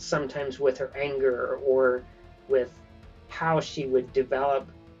 like, sometimes with her anger or with how she would develop,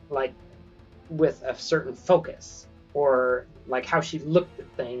 like, with a certain focus or, like, how she looked at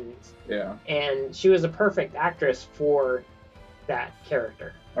things. Yeah. And she was a perfect actress for that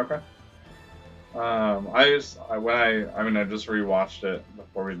character. Okay. I just rewatched it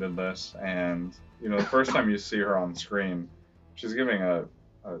before we did this, and the first time you see her on screen, she's giving a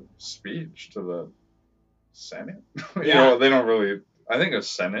speech to the Senate. They don't really. I think a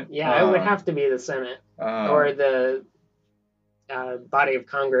Senate. Yeah, it would have to be the Senate or the body of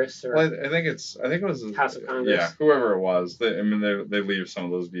Congress, or I think it was House of Congress. Yeah, whoever it was. They leave some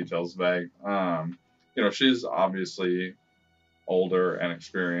of those details vague. She's obviously older and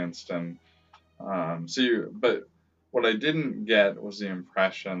experienced, and but what I didn't get was the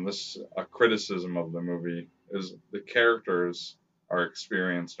impression, a criticism of the movie, is the characters are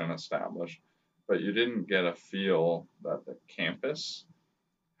experienced and established, but you didn't get a feel that the campus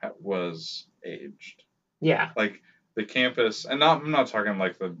was aged. Yeah. Like, the campus, and I'm not talking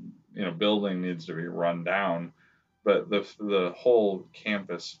like the building needs to be run down, but the whole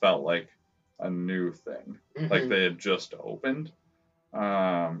campus felt like a new thing, like they had just opened.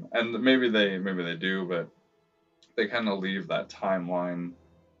 And maybe they do, but they kind of leave that timeline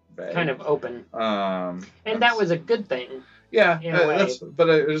vague. Kind of open. And that was a good thing. Yeah, but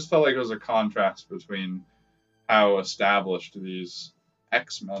it just felt like it was a contrast between how established these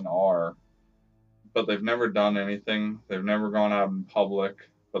X-Men are but they've never done anything. They've never gone out in public,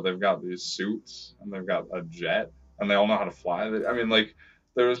 but they've got these suits and they've got a jet and they all know how to fly. I mean, like,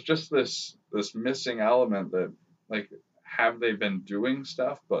 there was just this missing element that, like, have they been doing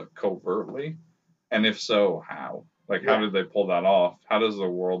stuff but covertly? And if so, how? Like, how did they pull that off? How does the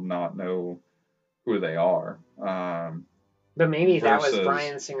world not know who they are? But maybe that was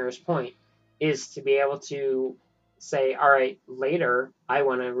Bryan Singer's point, is to be able to say, all right, later I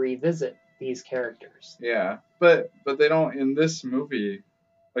want to revisit these characters. Yeah, but they don't in this movie.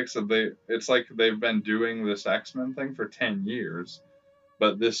 Like I said, it's like they've been doing this X-Men thing for 10 years,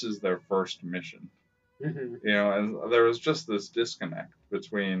 but this is their first mission. Mm-hmm. You know, and there was just this disconnect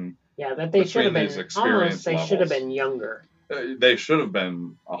between that they should have been almost. They should have been younger. They should have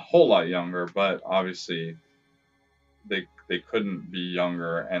been a whole lot younger, but obviously they couldn't be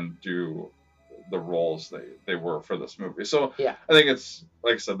younger and do the roles they were for this movie. So yeah. I think it's,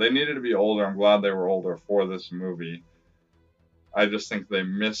 like I said, they needed to be older. I'm glad they were older for this movie. I just think they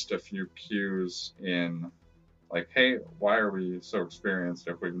missed a few cues in, like, hey, why are we so experienced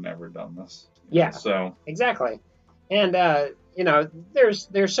if we've never done this? Yeah. So exactly. And you know, there's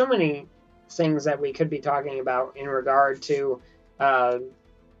so many things that we could be talking about in regard to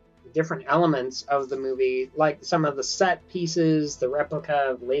different elements of the movie, like some of the set pieces, the replica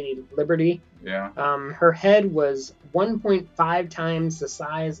of Lady Liberty. Yeah. Her head was 1.5 times the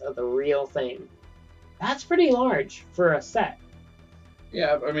size of the real thing. That's pretty large for a set.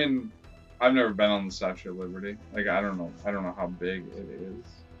 Yeah, I mean, I've never been on the Statue of Liberty. Like, I don't know how big it is,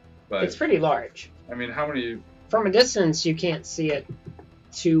 but it's pretty large. I mean, how many? From a distance, you can't see it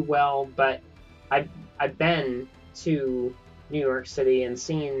too well, but I've been to New York City and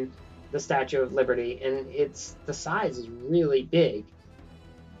seen the Statue of Liberty, and the size is really big.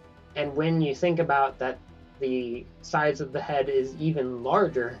 And when you think about that, the size of the head is even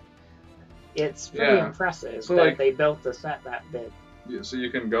larger. It's pretty impressive that they built the set that big. Yeah, so you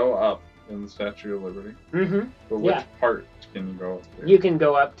can go up in the Statue of Liberty. Mm-hmm. But which part can you go up to? You can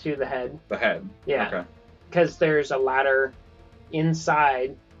go up to the head. The head. Yeah. Okay. Because there's a ladder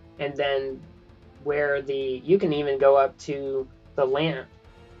inside, and then you can even go up to the lamp.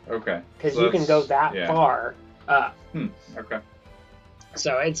 Okay. Because you can go that far up. Okay.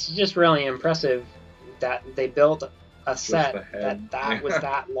 So it's just really impressive that they built a set that was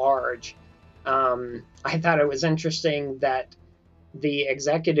that large. I thought it was interesting that the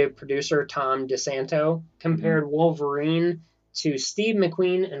executive producer, Tom DeSanto, compared Wolverine to Steve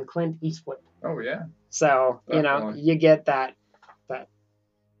McQueen and Clint Eastwood. Oh, yeah. So, you know, you get that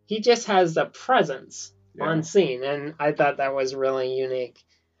he just has a presence on scene, and I thought that was really unique.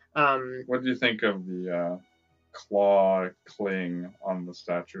 What do you think of the claw cling on the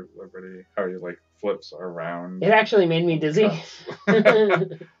Statue of Liberty? How he, like, flips around? It actually made me dizzy.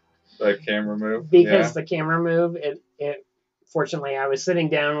 The camera move? Because the camera move, it fortunately, I was sitting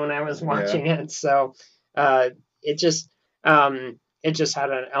down when I was watching it, so it just had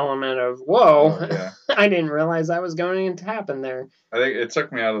an element of, whoa, I didn't realize that was going to happen there. I think it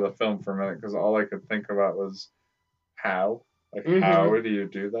took me out of the film for a minute, because all I could think about was how. Like, how do you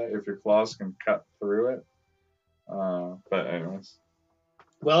do that if your claws can cut through it? But anyways.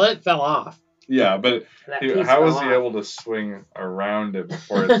 Well, it fell off. Yeah, but how was he able to swing around it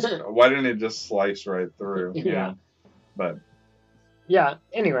before it's... Why didn't it just slice right through? Yeah. But... Yeah,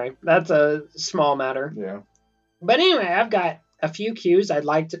 anyway, that's a small matter. Yeah. But anyway, I've got a few cues I'd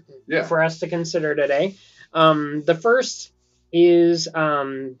like for us to consider today. The first is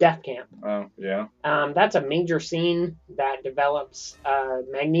Death Camp. Oh, yeah. That's a major scene that develops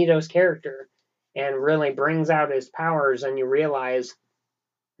Magneto's character and really brings out his powers, and you realize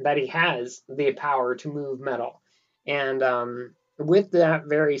that he has the power to move metal. And with that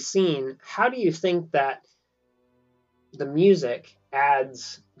very scene, how do you think that the music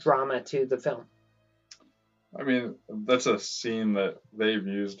adds drama to the film? I mean, that's a scene that they've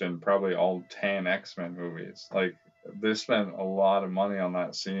used in probably all 10 X-Men movies. Like, they spent a lot of money on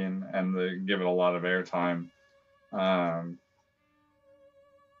that scene, and they give it a lot of airtime.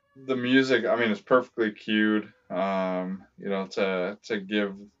 The music, I mean, it's perfectly cued, you know, to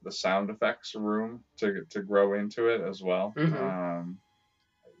give the sound effects room to grow into it as well. Mm-hmm.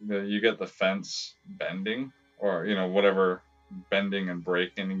 You get the fence bending, or, you know, whatever bending and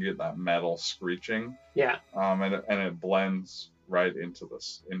breaking, and you get that metal screeching. Yeah. And it blends right into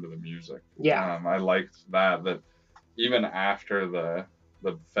the music. Yeah. I liked that even after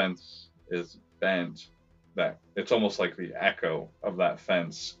the fence is bent, that it's almost like the echo of that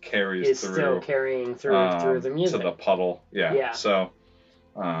fence carries through. Still carrying through the music. To the puddle. Yeah. Yeah. So,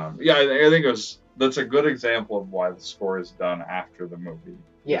 I think that's a good example of why the score is done after the movie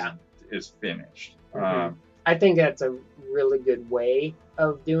is finished. I think that's a really good way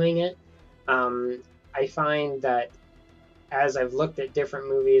of doing it. I find that as I've looked at different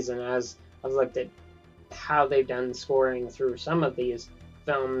movies and as I've looked at how they've done scoring through some of these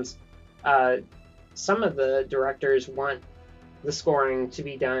films, some of the directors want the scoring to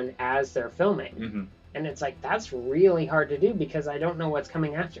be done as they're filming. Mm-hmm. And it's like, that's really hard to do because I don't know what's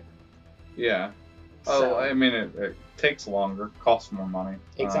coming after. Yeah. So, I mean, it takes longer, costs more money.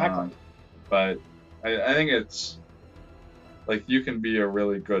 Exactly. But I think it's like you can be a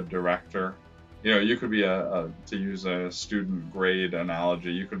really good director. You know, you could be to use a student grade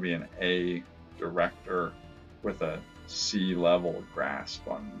analogy, you could be an A director with a C level grasp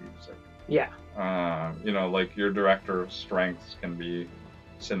on music. Yeah. You know, like your director strengths can be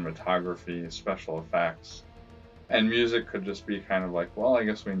cinematography, special effects, and music could just be kind of like, well, I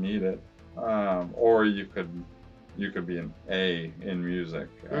guess we need it. Or you could be an A in music,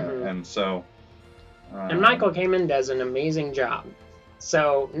 and so. And Michael Kamen does an amazing job.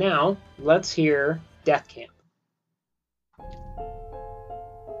 So now let's hear Death Camp.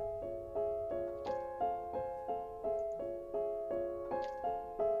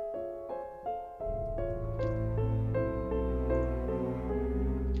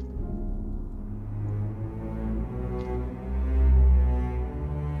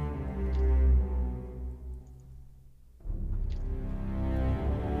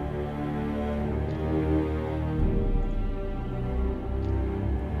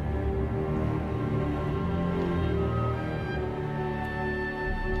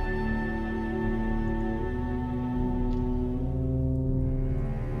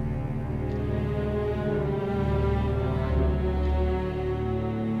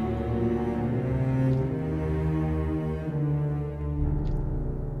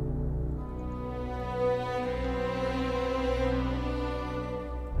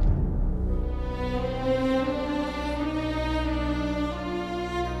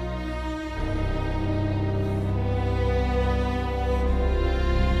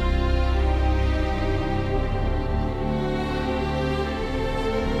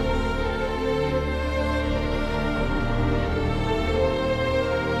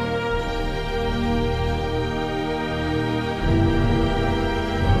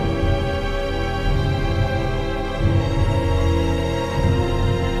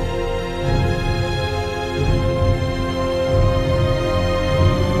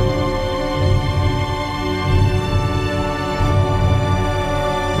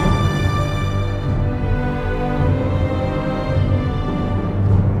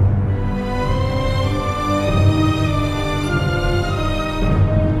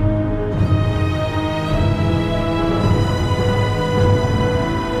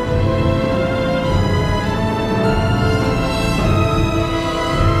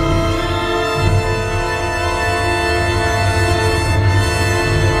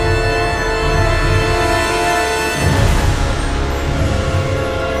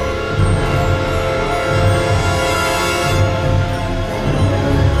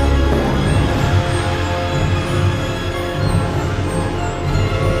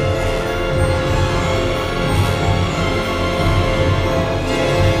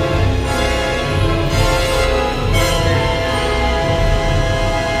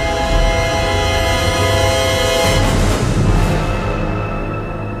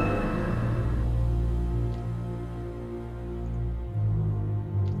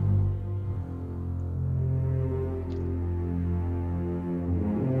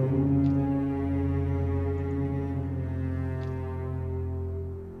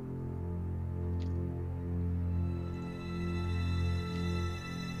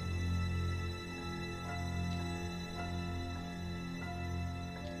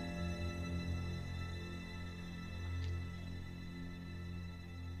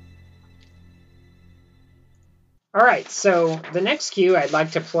 All right, so the next cue I'd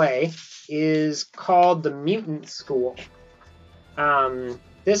like to play is called the Mutant School.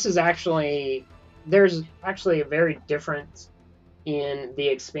 This is there's actually a very difference in the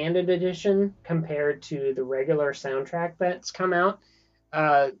expanded edition compared to the regular soundtrack that's come out.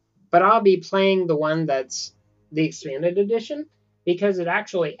 But I'll be playing the one that's the expanded edition because it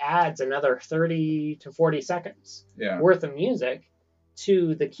actually adds another 30 to 40 seconds worth of music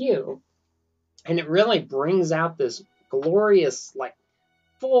to the cue. And it really brings out this glorious, like,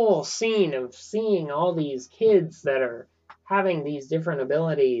 full scene of seeing all these kids that are having these different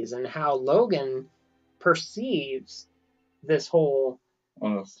abilities and how Logan perceives this whole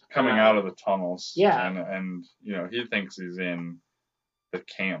coming out of the tunnels. Yeah. And you know, he thinks he's in the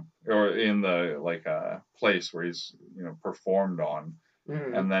camp or in the place where he's, you know, performed on.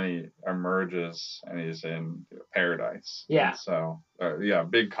 and then he emerges and he's in paradise. Yeah. And so,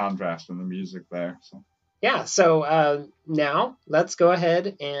 big contrast in the music there. So. Yeah, so now let's go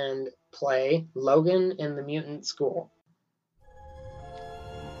ahead and play Logan and the Mutant School.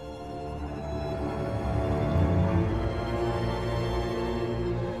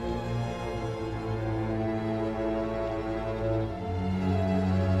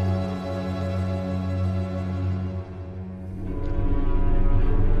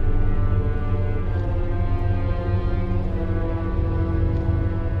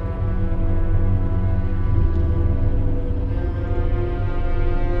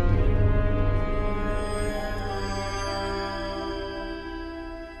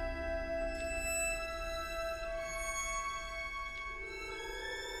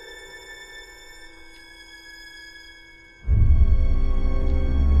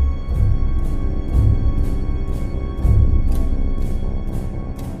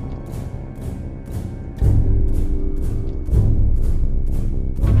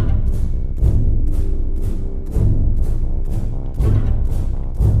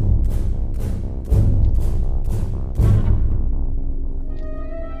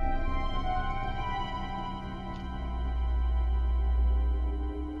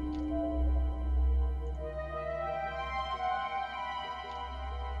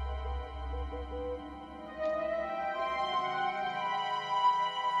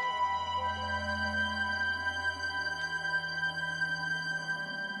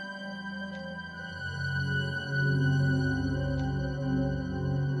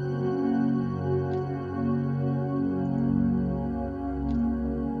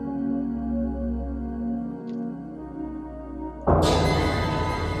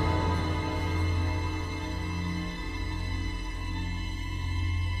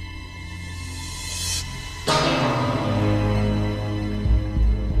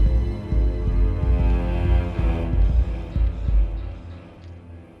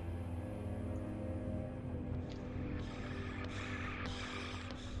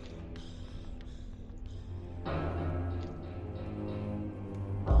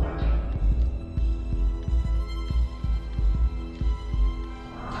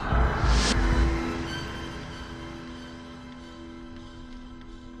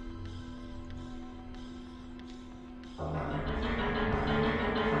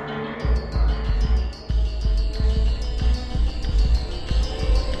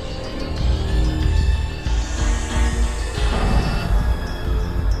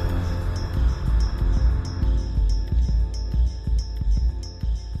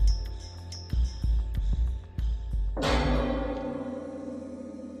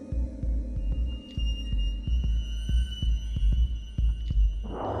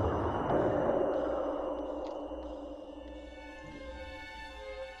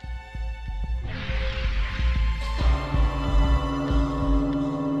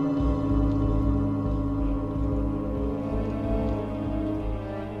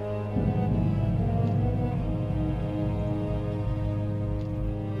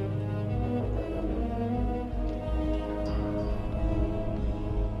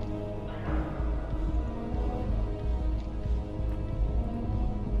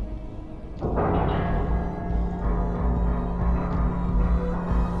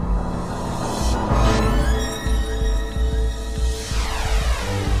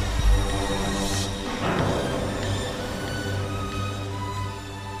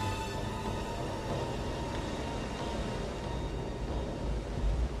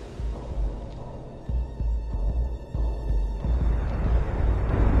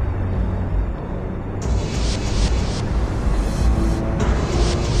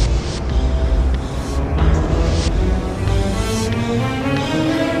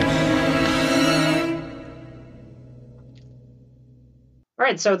 All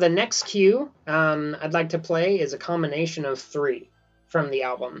right, so the next cue I'd like to play is a combination of 3 from the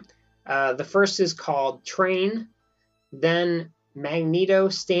album. The first is called Train, then Magneto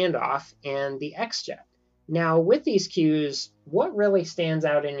Standoff, and the X-Jet. Now, with these cues, what really stands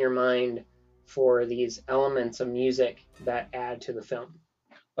out in your mind for these elements of music that add to the film?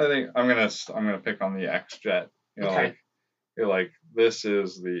 I think I'm gonna pick on the X-Jet. Okay. Like this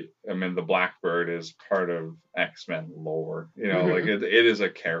is the Blackbird is part of X-Men lore. Like it is a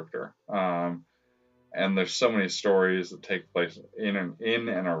character. And there's so many stories that take place in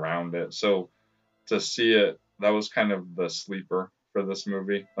and around it. So to see it, that was kind of the sleeper for this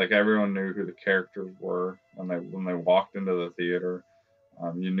movie. Like everyone knew who the characters were when they walked into the theater.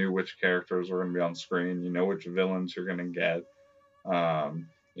 You knew which characters were going to be on screen. You know which villains you're going to get.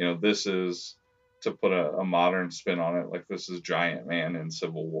 This is to put a modern spin on it, like this is Giant Man in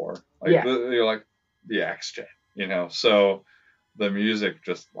Civil War. Like Yeah. you're like the X-Jet, you know. So the music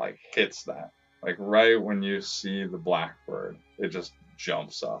just like hits that. Like right when you see the Blackbird, it just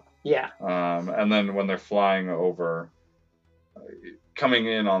jumps up. Yeah. And then when they're flying over, coming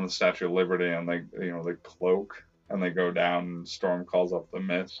in on the Statue of Liberty, and they cloak and they go down, and Storm calls up the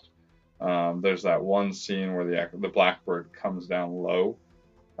mist. There's that one scene where the Blackbird comes down low.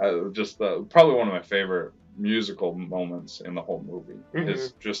 Probably one of my favorite musical moments in the whole movie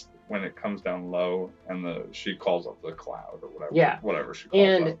is just when it comes down low and she calls up the cloud or whatever. Yeah. Whatever she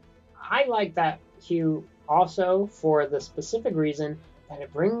calls up. I like that cue also for the specific reason that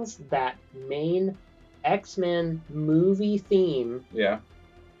it brings that main X-Men movie theme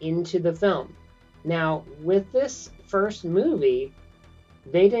into the film. Now, with this first movie,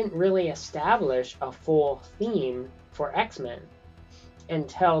 they didn't really establish a full theme for X-Men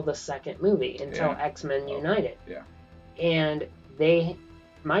until the second movie, until X-Men United. Yeah. And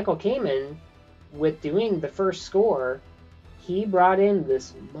Michael Kamen, with doing the first score, he brought in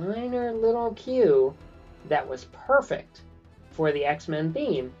this minor little cue that was perfect for the X-Men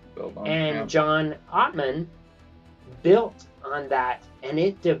theme. John Ottman built on that, and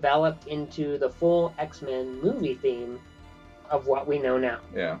it developed into the full X-Men movie theme of what we know now.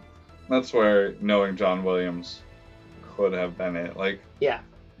 Yeah. That's where knowing John Williams could have been it. Like,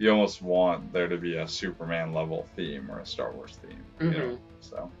 you almost want there to be a Superman level theme or a Star Wars theme. You know?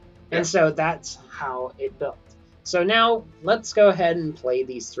 So, And so that's how it built. So now let's go ahead and play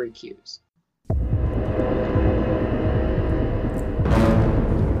these 3 cues.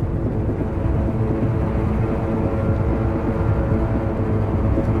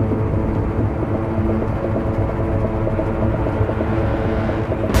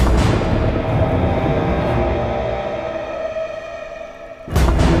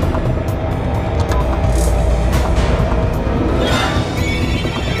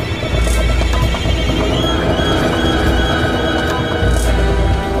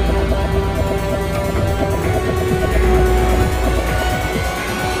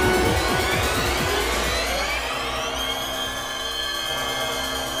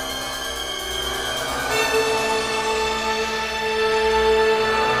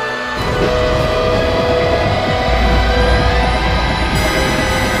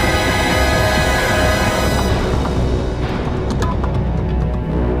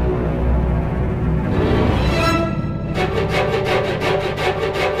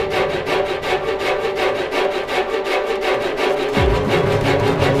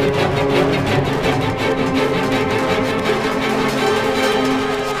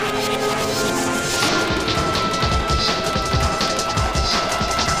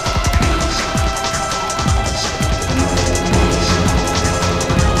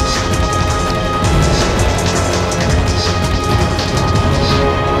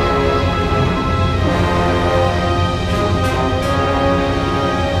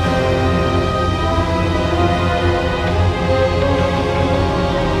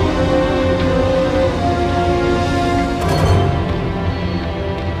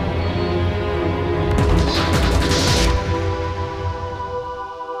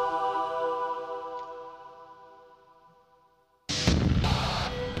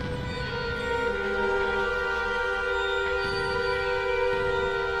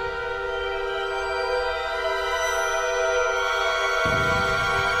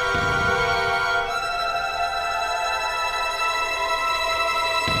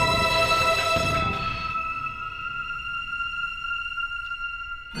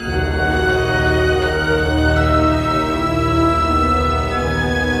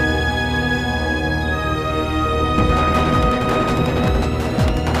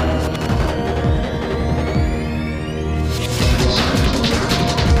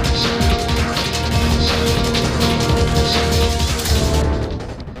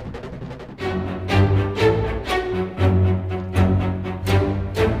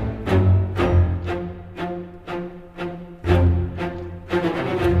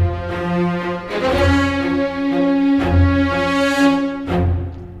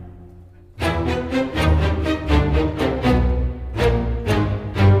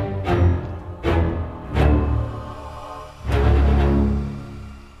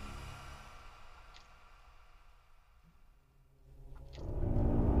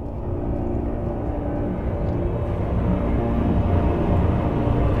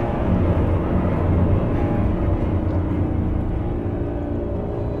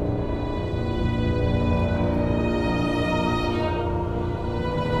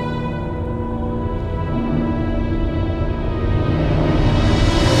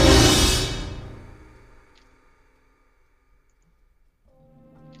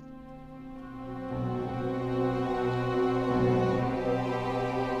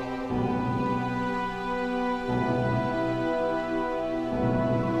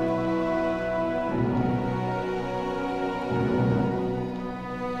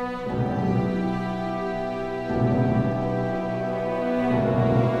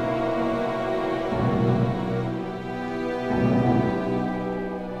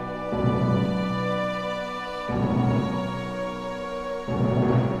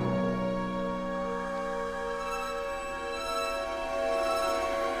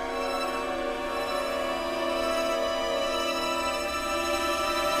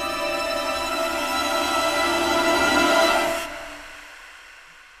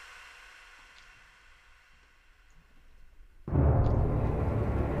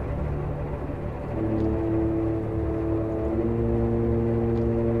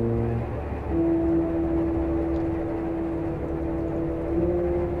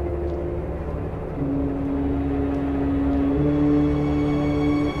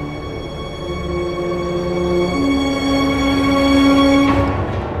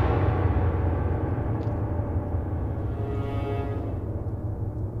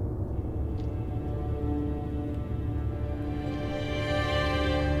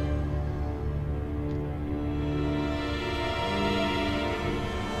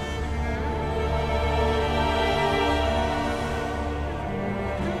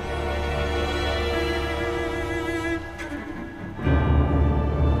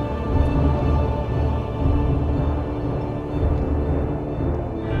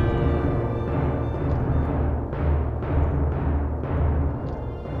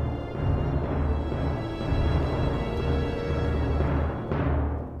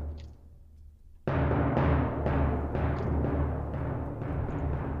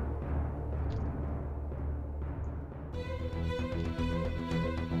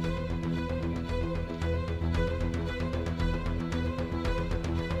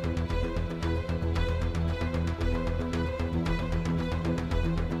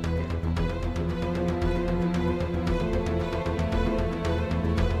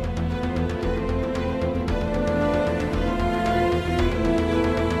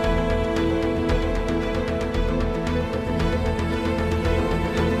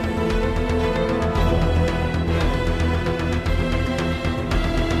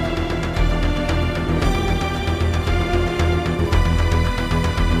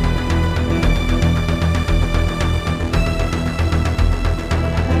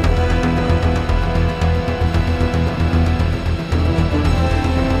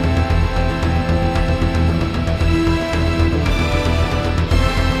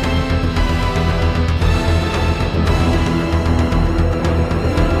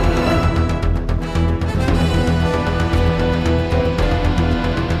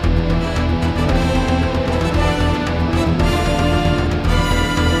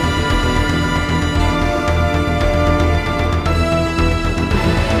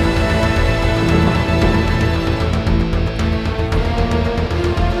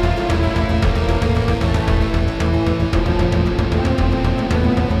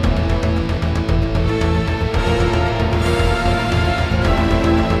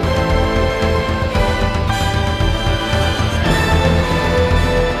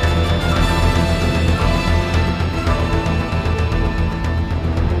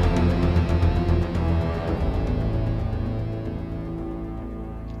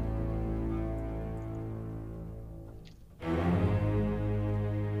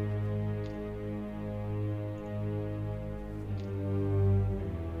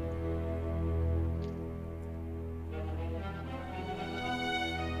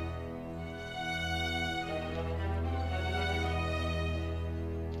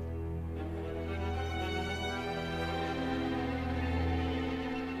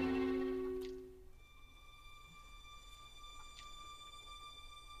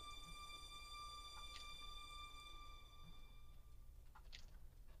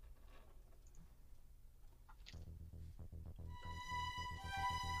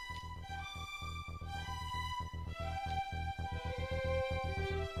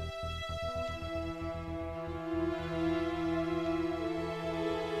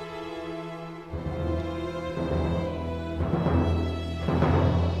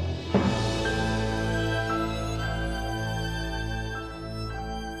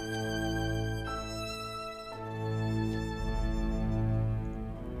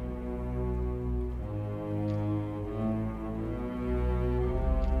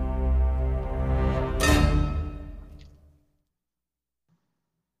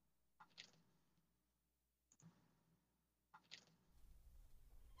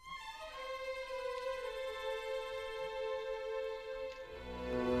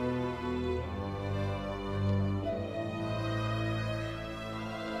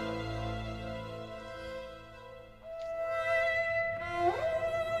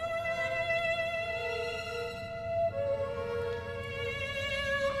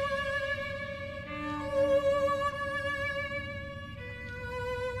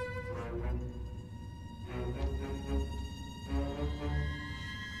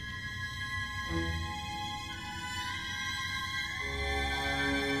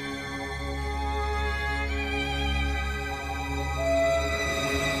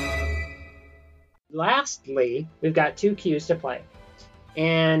 lastly, we've got 2 cues to play.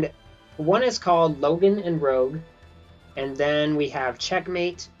 And one is called Logan and Rogue, and then we have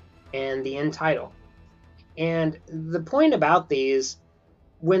Checkmate and the end title. And the point about these,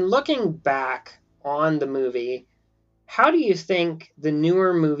 when looking back on the movie, how do you think the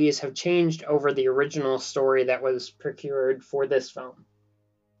newer movies have changed over the original story that was procured for this film?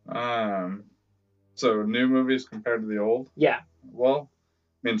 So new movies compared to the old? Yeah. Well,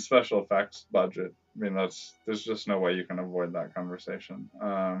 I mean, special effects budget. I mean, there's just no way you can avoid that conversation.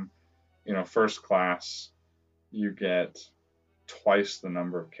 First Class, you get twice the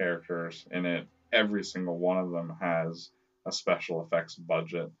number of characters in it. Every single one of them has a special effects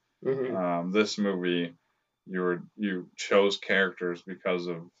budget. Mm-hmm. This movie, you chose characters because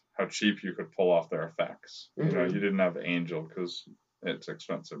of how cheap you could pull off their effects. Mm-hmm. You didn't have Angel because it's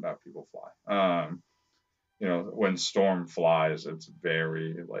expensive to have people fly. When Storm flies, it's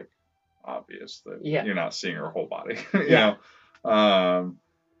very obvious that you're not seeing her whole body.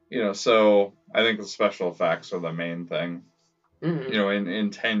 So I think the special effects are the main thing. Mm-hmm. In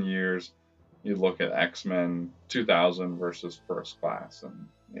 10 years, you look at X-Men 2000 versus First Class, and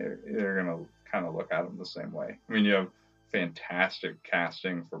you're going to kind of look at them the same way. I mean, you have fantastic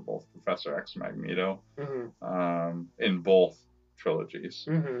casting for both Professor X and Magneto in both trilogies,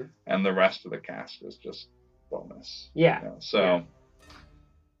 and the rest of the cast is just bonus. I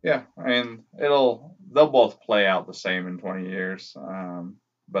mean, they'll both play out the same in 20 years,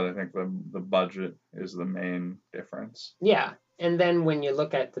 but I think the budget is the main difference. Yeah, and then when you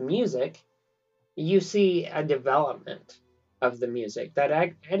look at the music, you see a development of the music that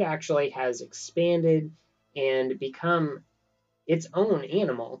it actually has expanded and become its own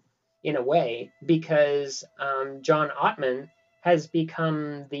animal in a way, because John Ottman has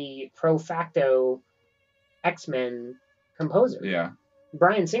become the pro facto X-Men composer. Yeah.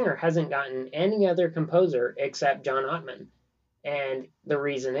 Bryan Singer hasn't gotten any other composer except John Ottman. And the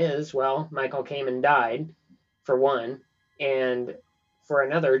reason is, well, Michael Kamen died, for one, and for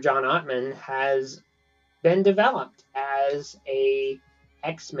another, John Ottman has been developed as a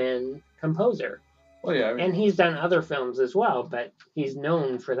X-Men composer. Well, yeah. And he's done other films as well, but he's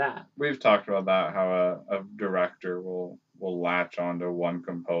known for that. We've talked about that, how a director will latch onto one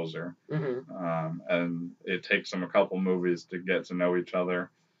composer, and it takes them a couple movies to get to know each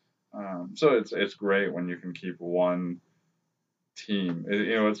other. So it's great when you can keep one team.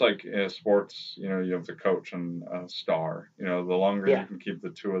 It's like in sports. You have the coach and a star. The longer you can keep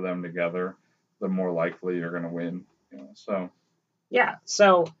the two of them together, the more likely you're going to win. So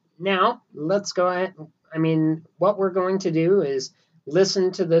now let's go ahead. I mean, what we're going to do is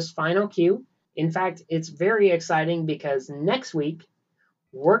listen to this final cue. In fact, it's very exciting because next week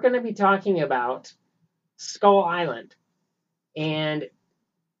we're going to be talking about Skull Island and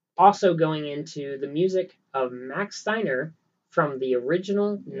also going into the music of Max Steiner from the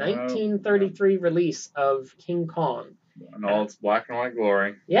original 1933 release of King Kong. And all its black and white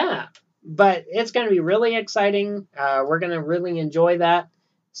glory. Yeah, but it's going to be really exciting. We're going to really enjoy that.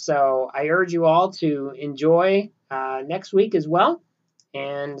 So I urge you all to enjoy next week as well.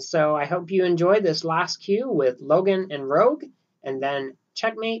 And so I hope you enjoy this last cue with Logan and Rogue, and then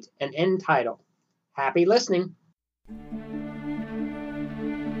Checkmate and end title. Happy listening.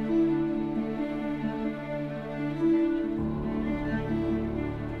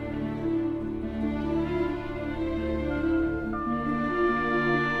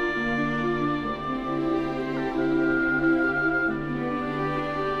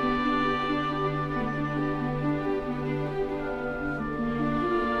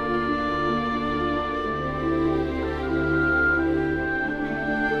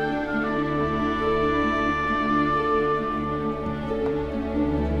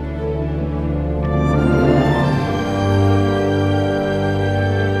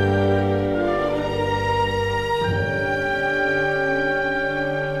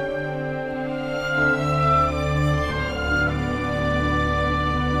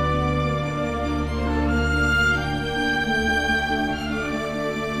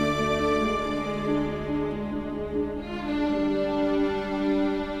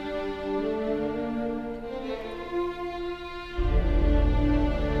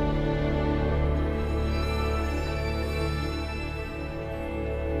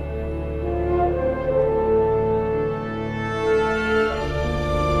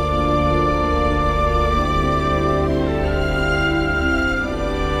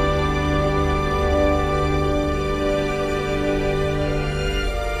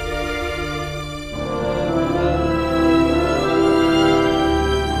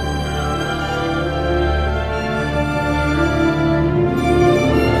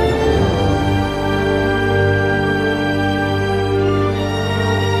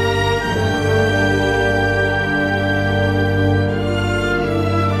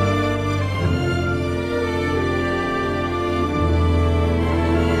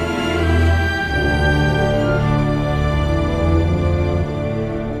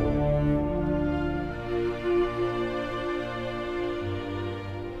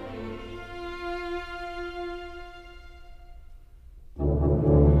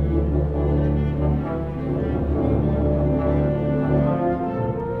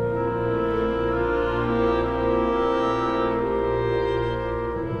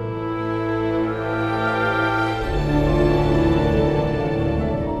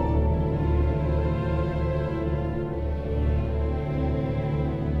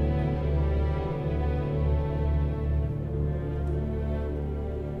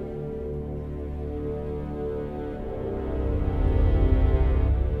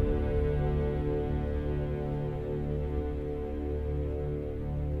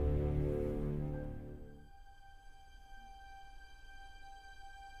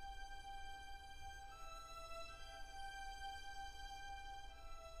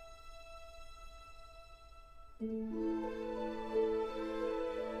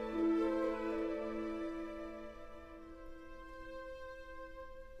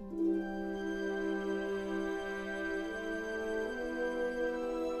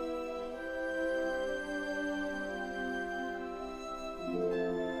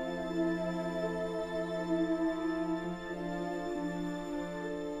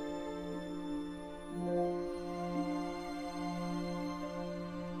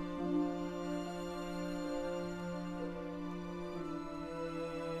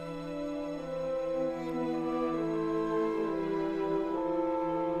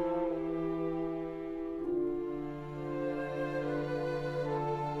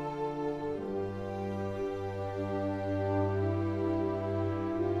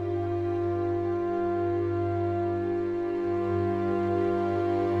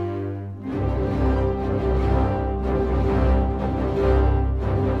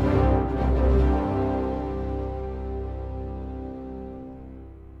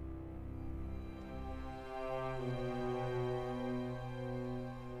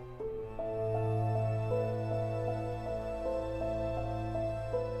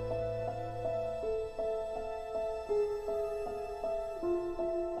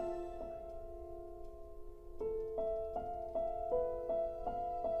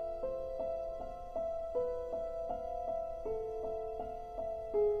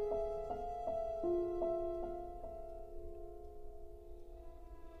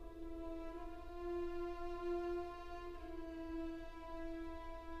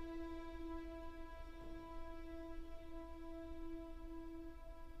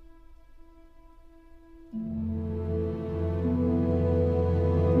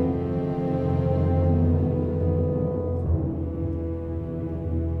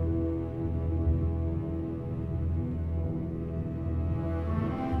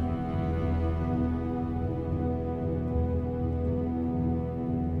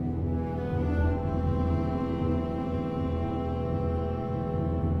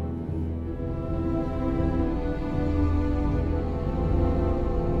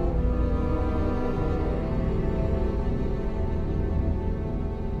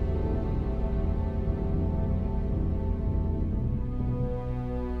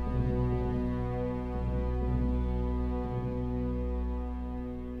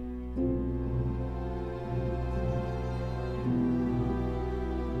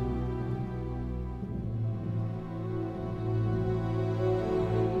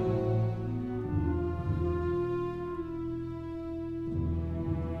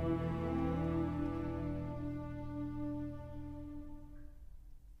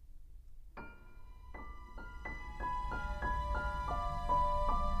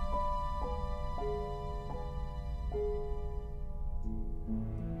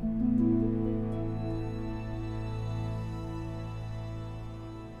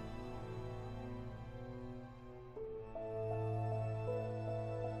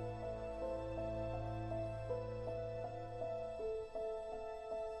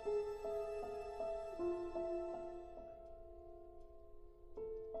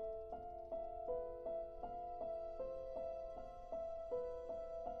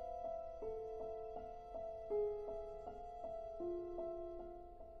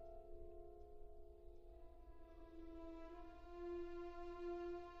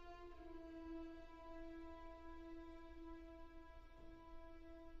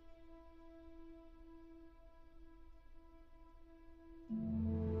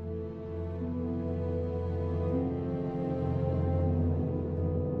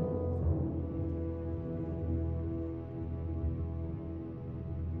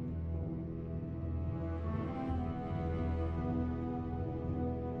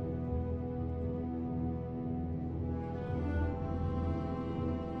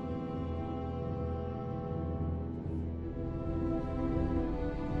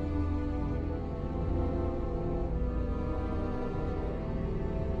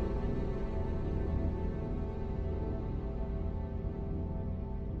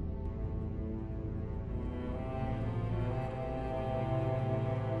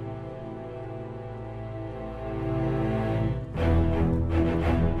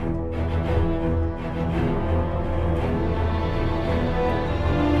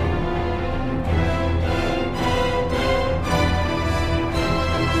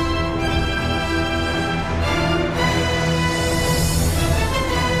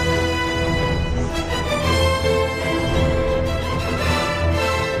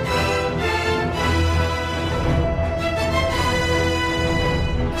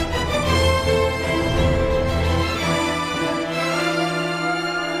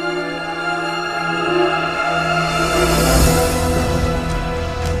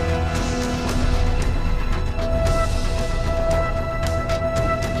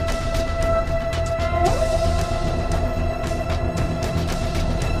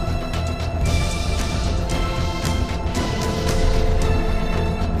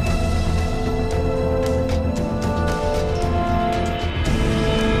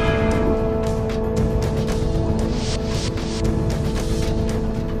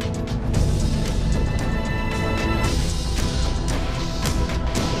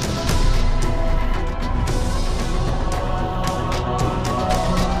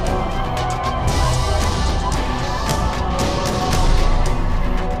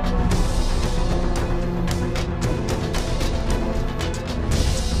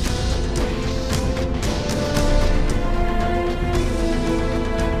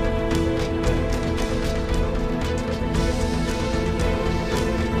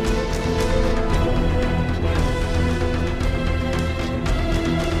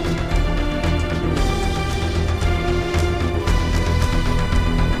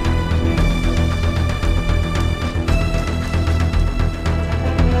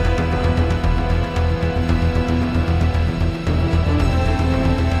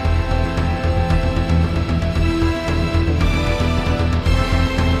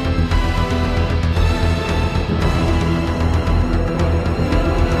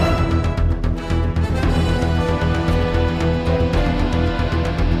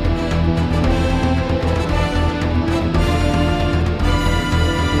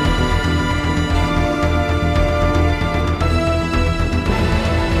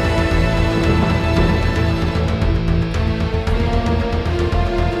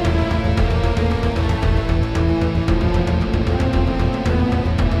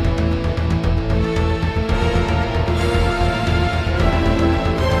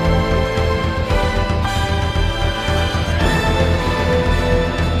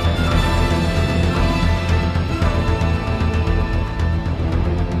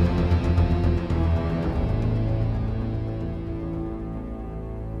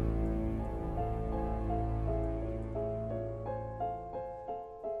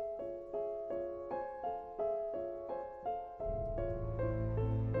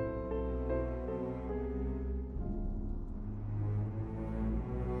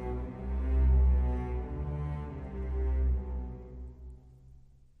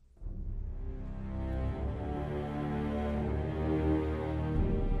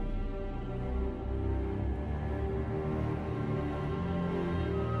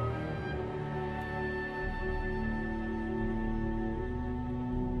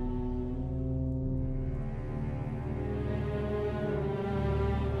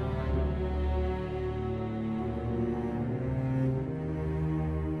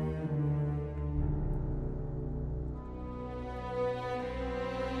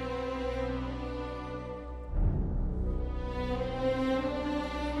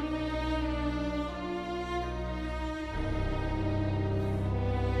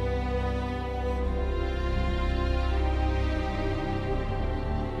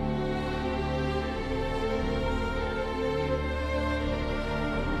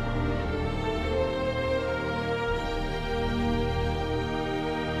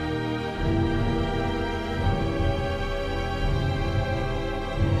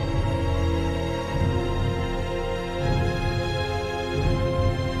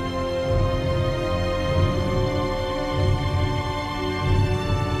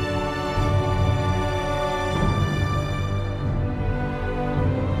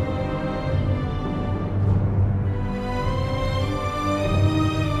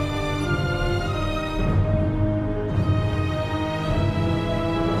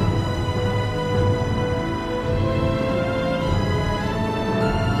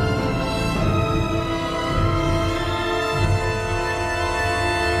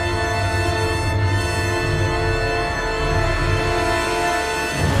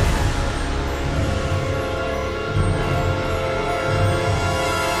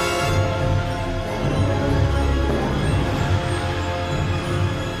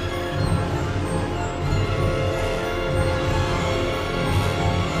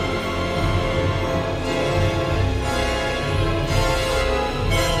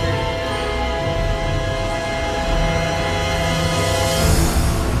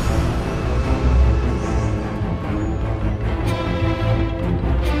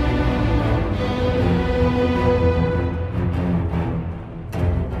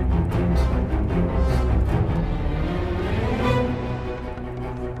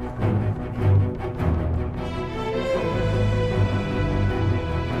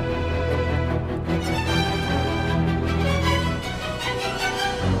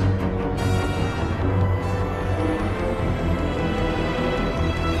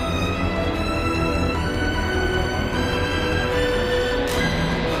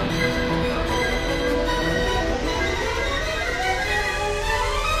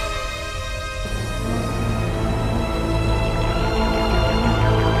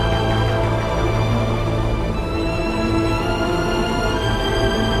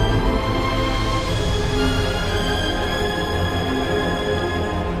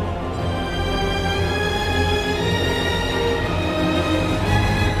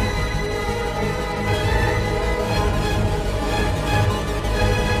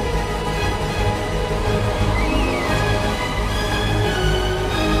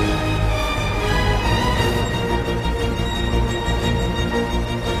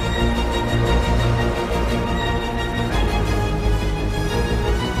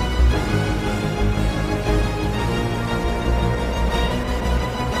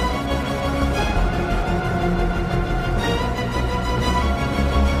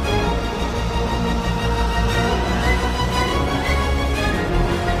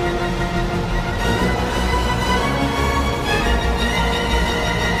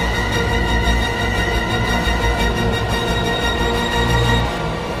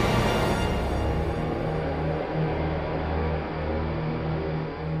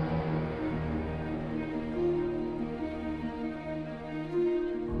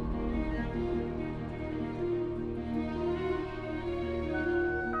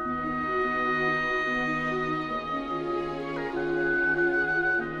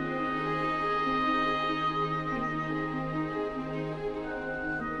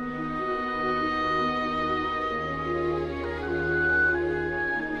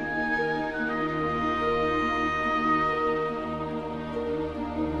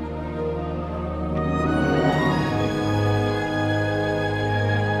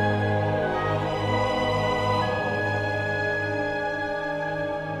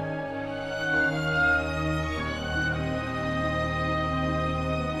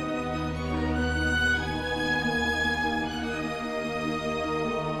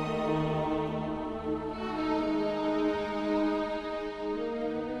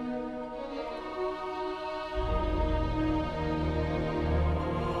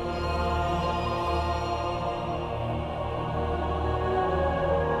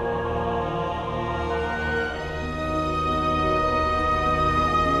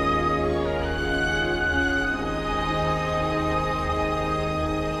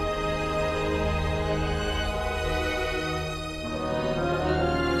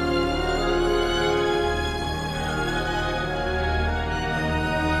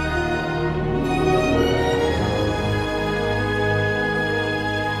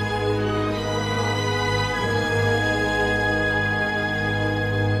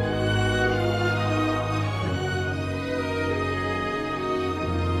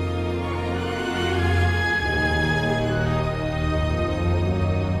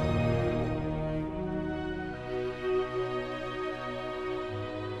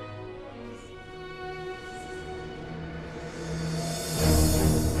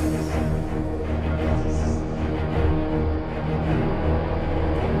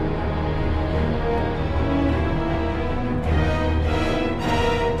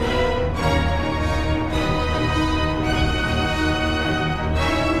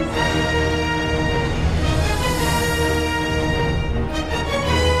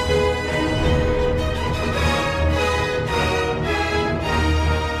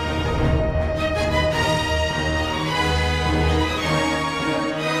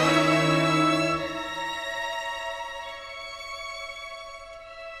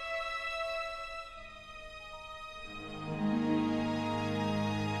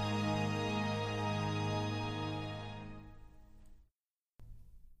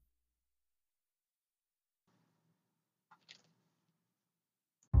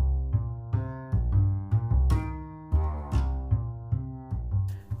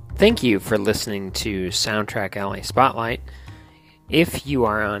 Thank you for listening to Soundtrack Alley Spotlight. If you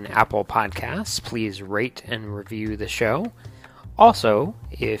are on Apple Podcasts, please rate and review the show. Also,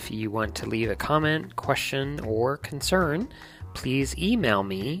 if you want to leave a comment, question, or concern, please email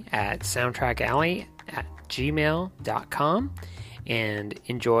me at soundtrackalley@gmail.com and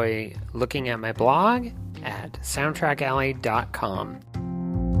enjoy looking at my blog at soundtrackalley.com.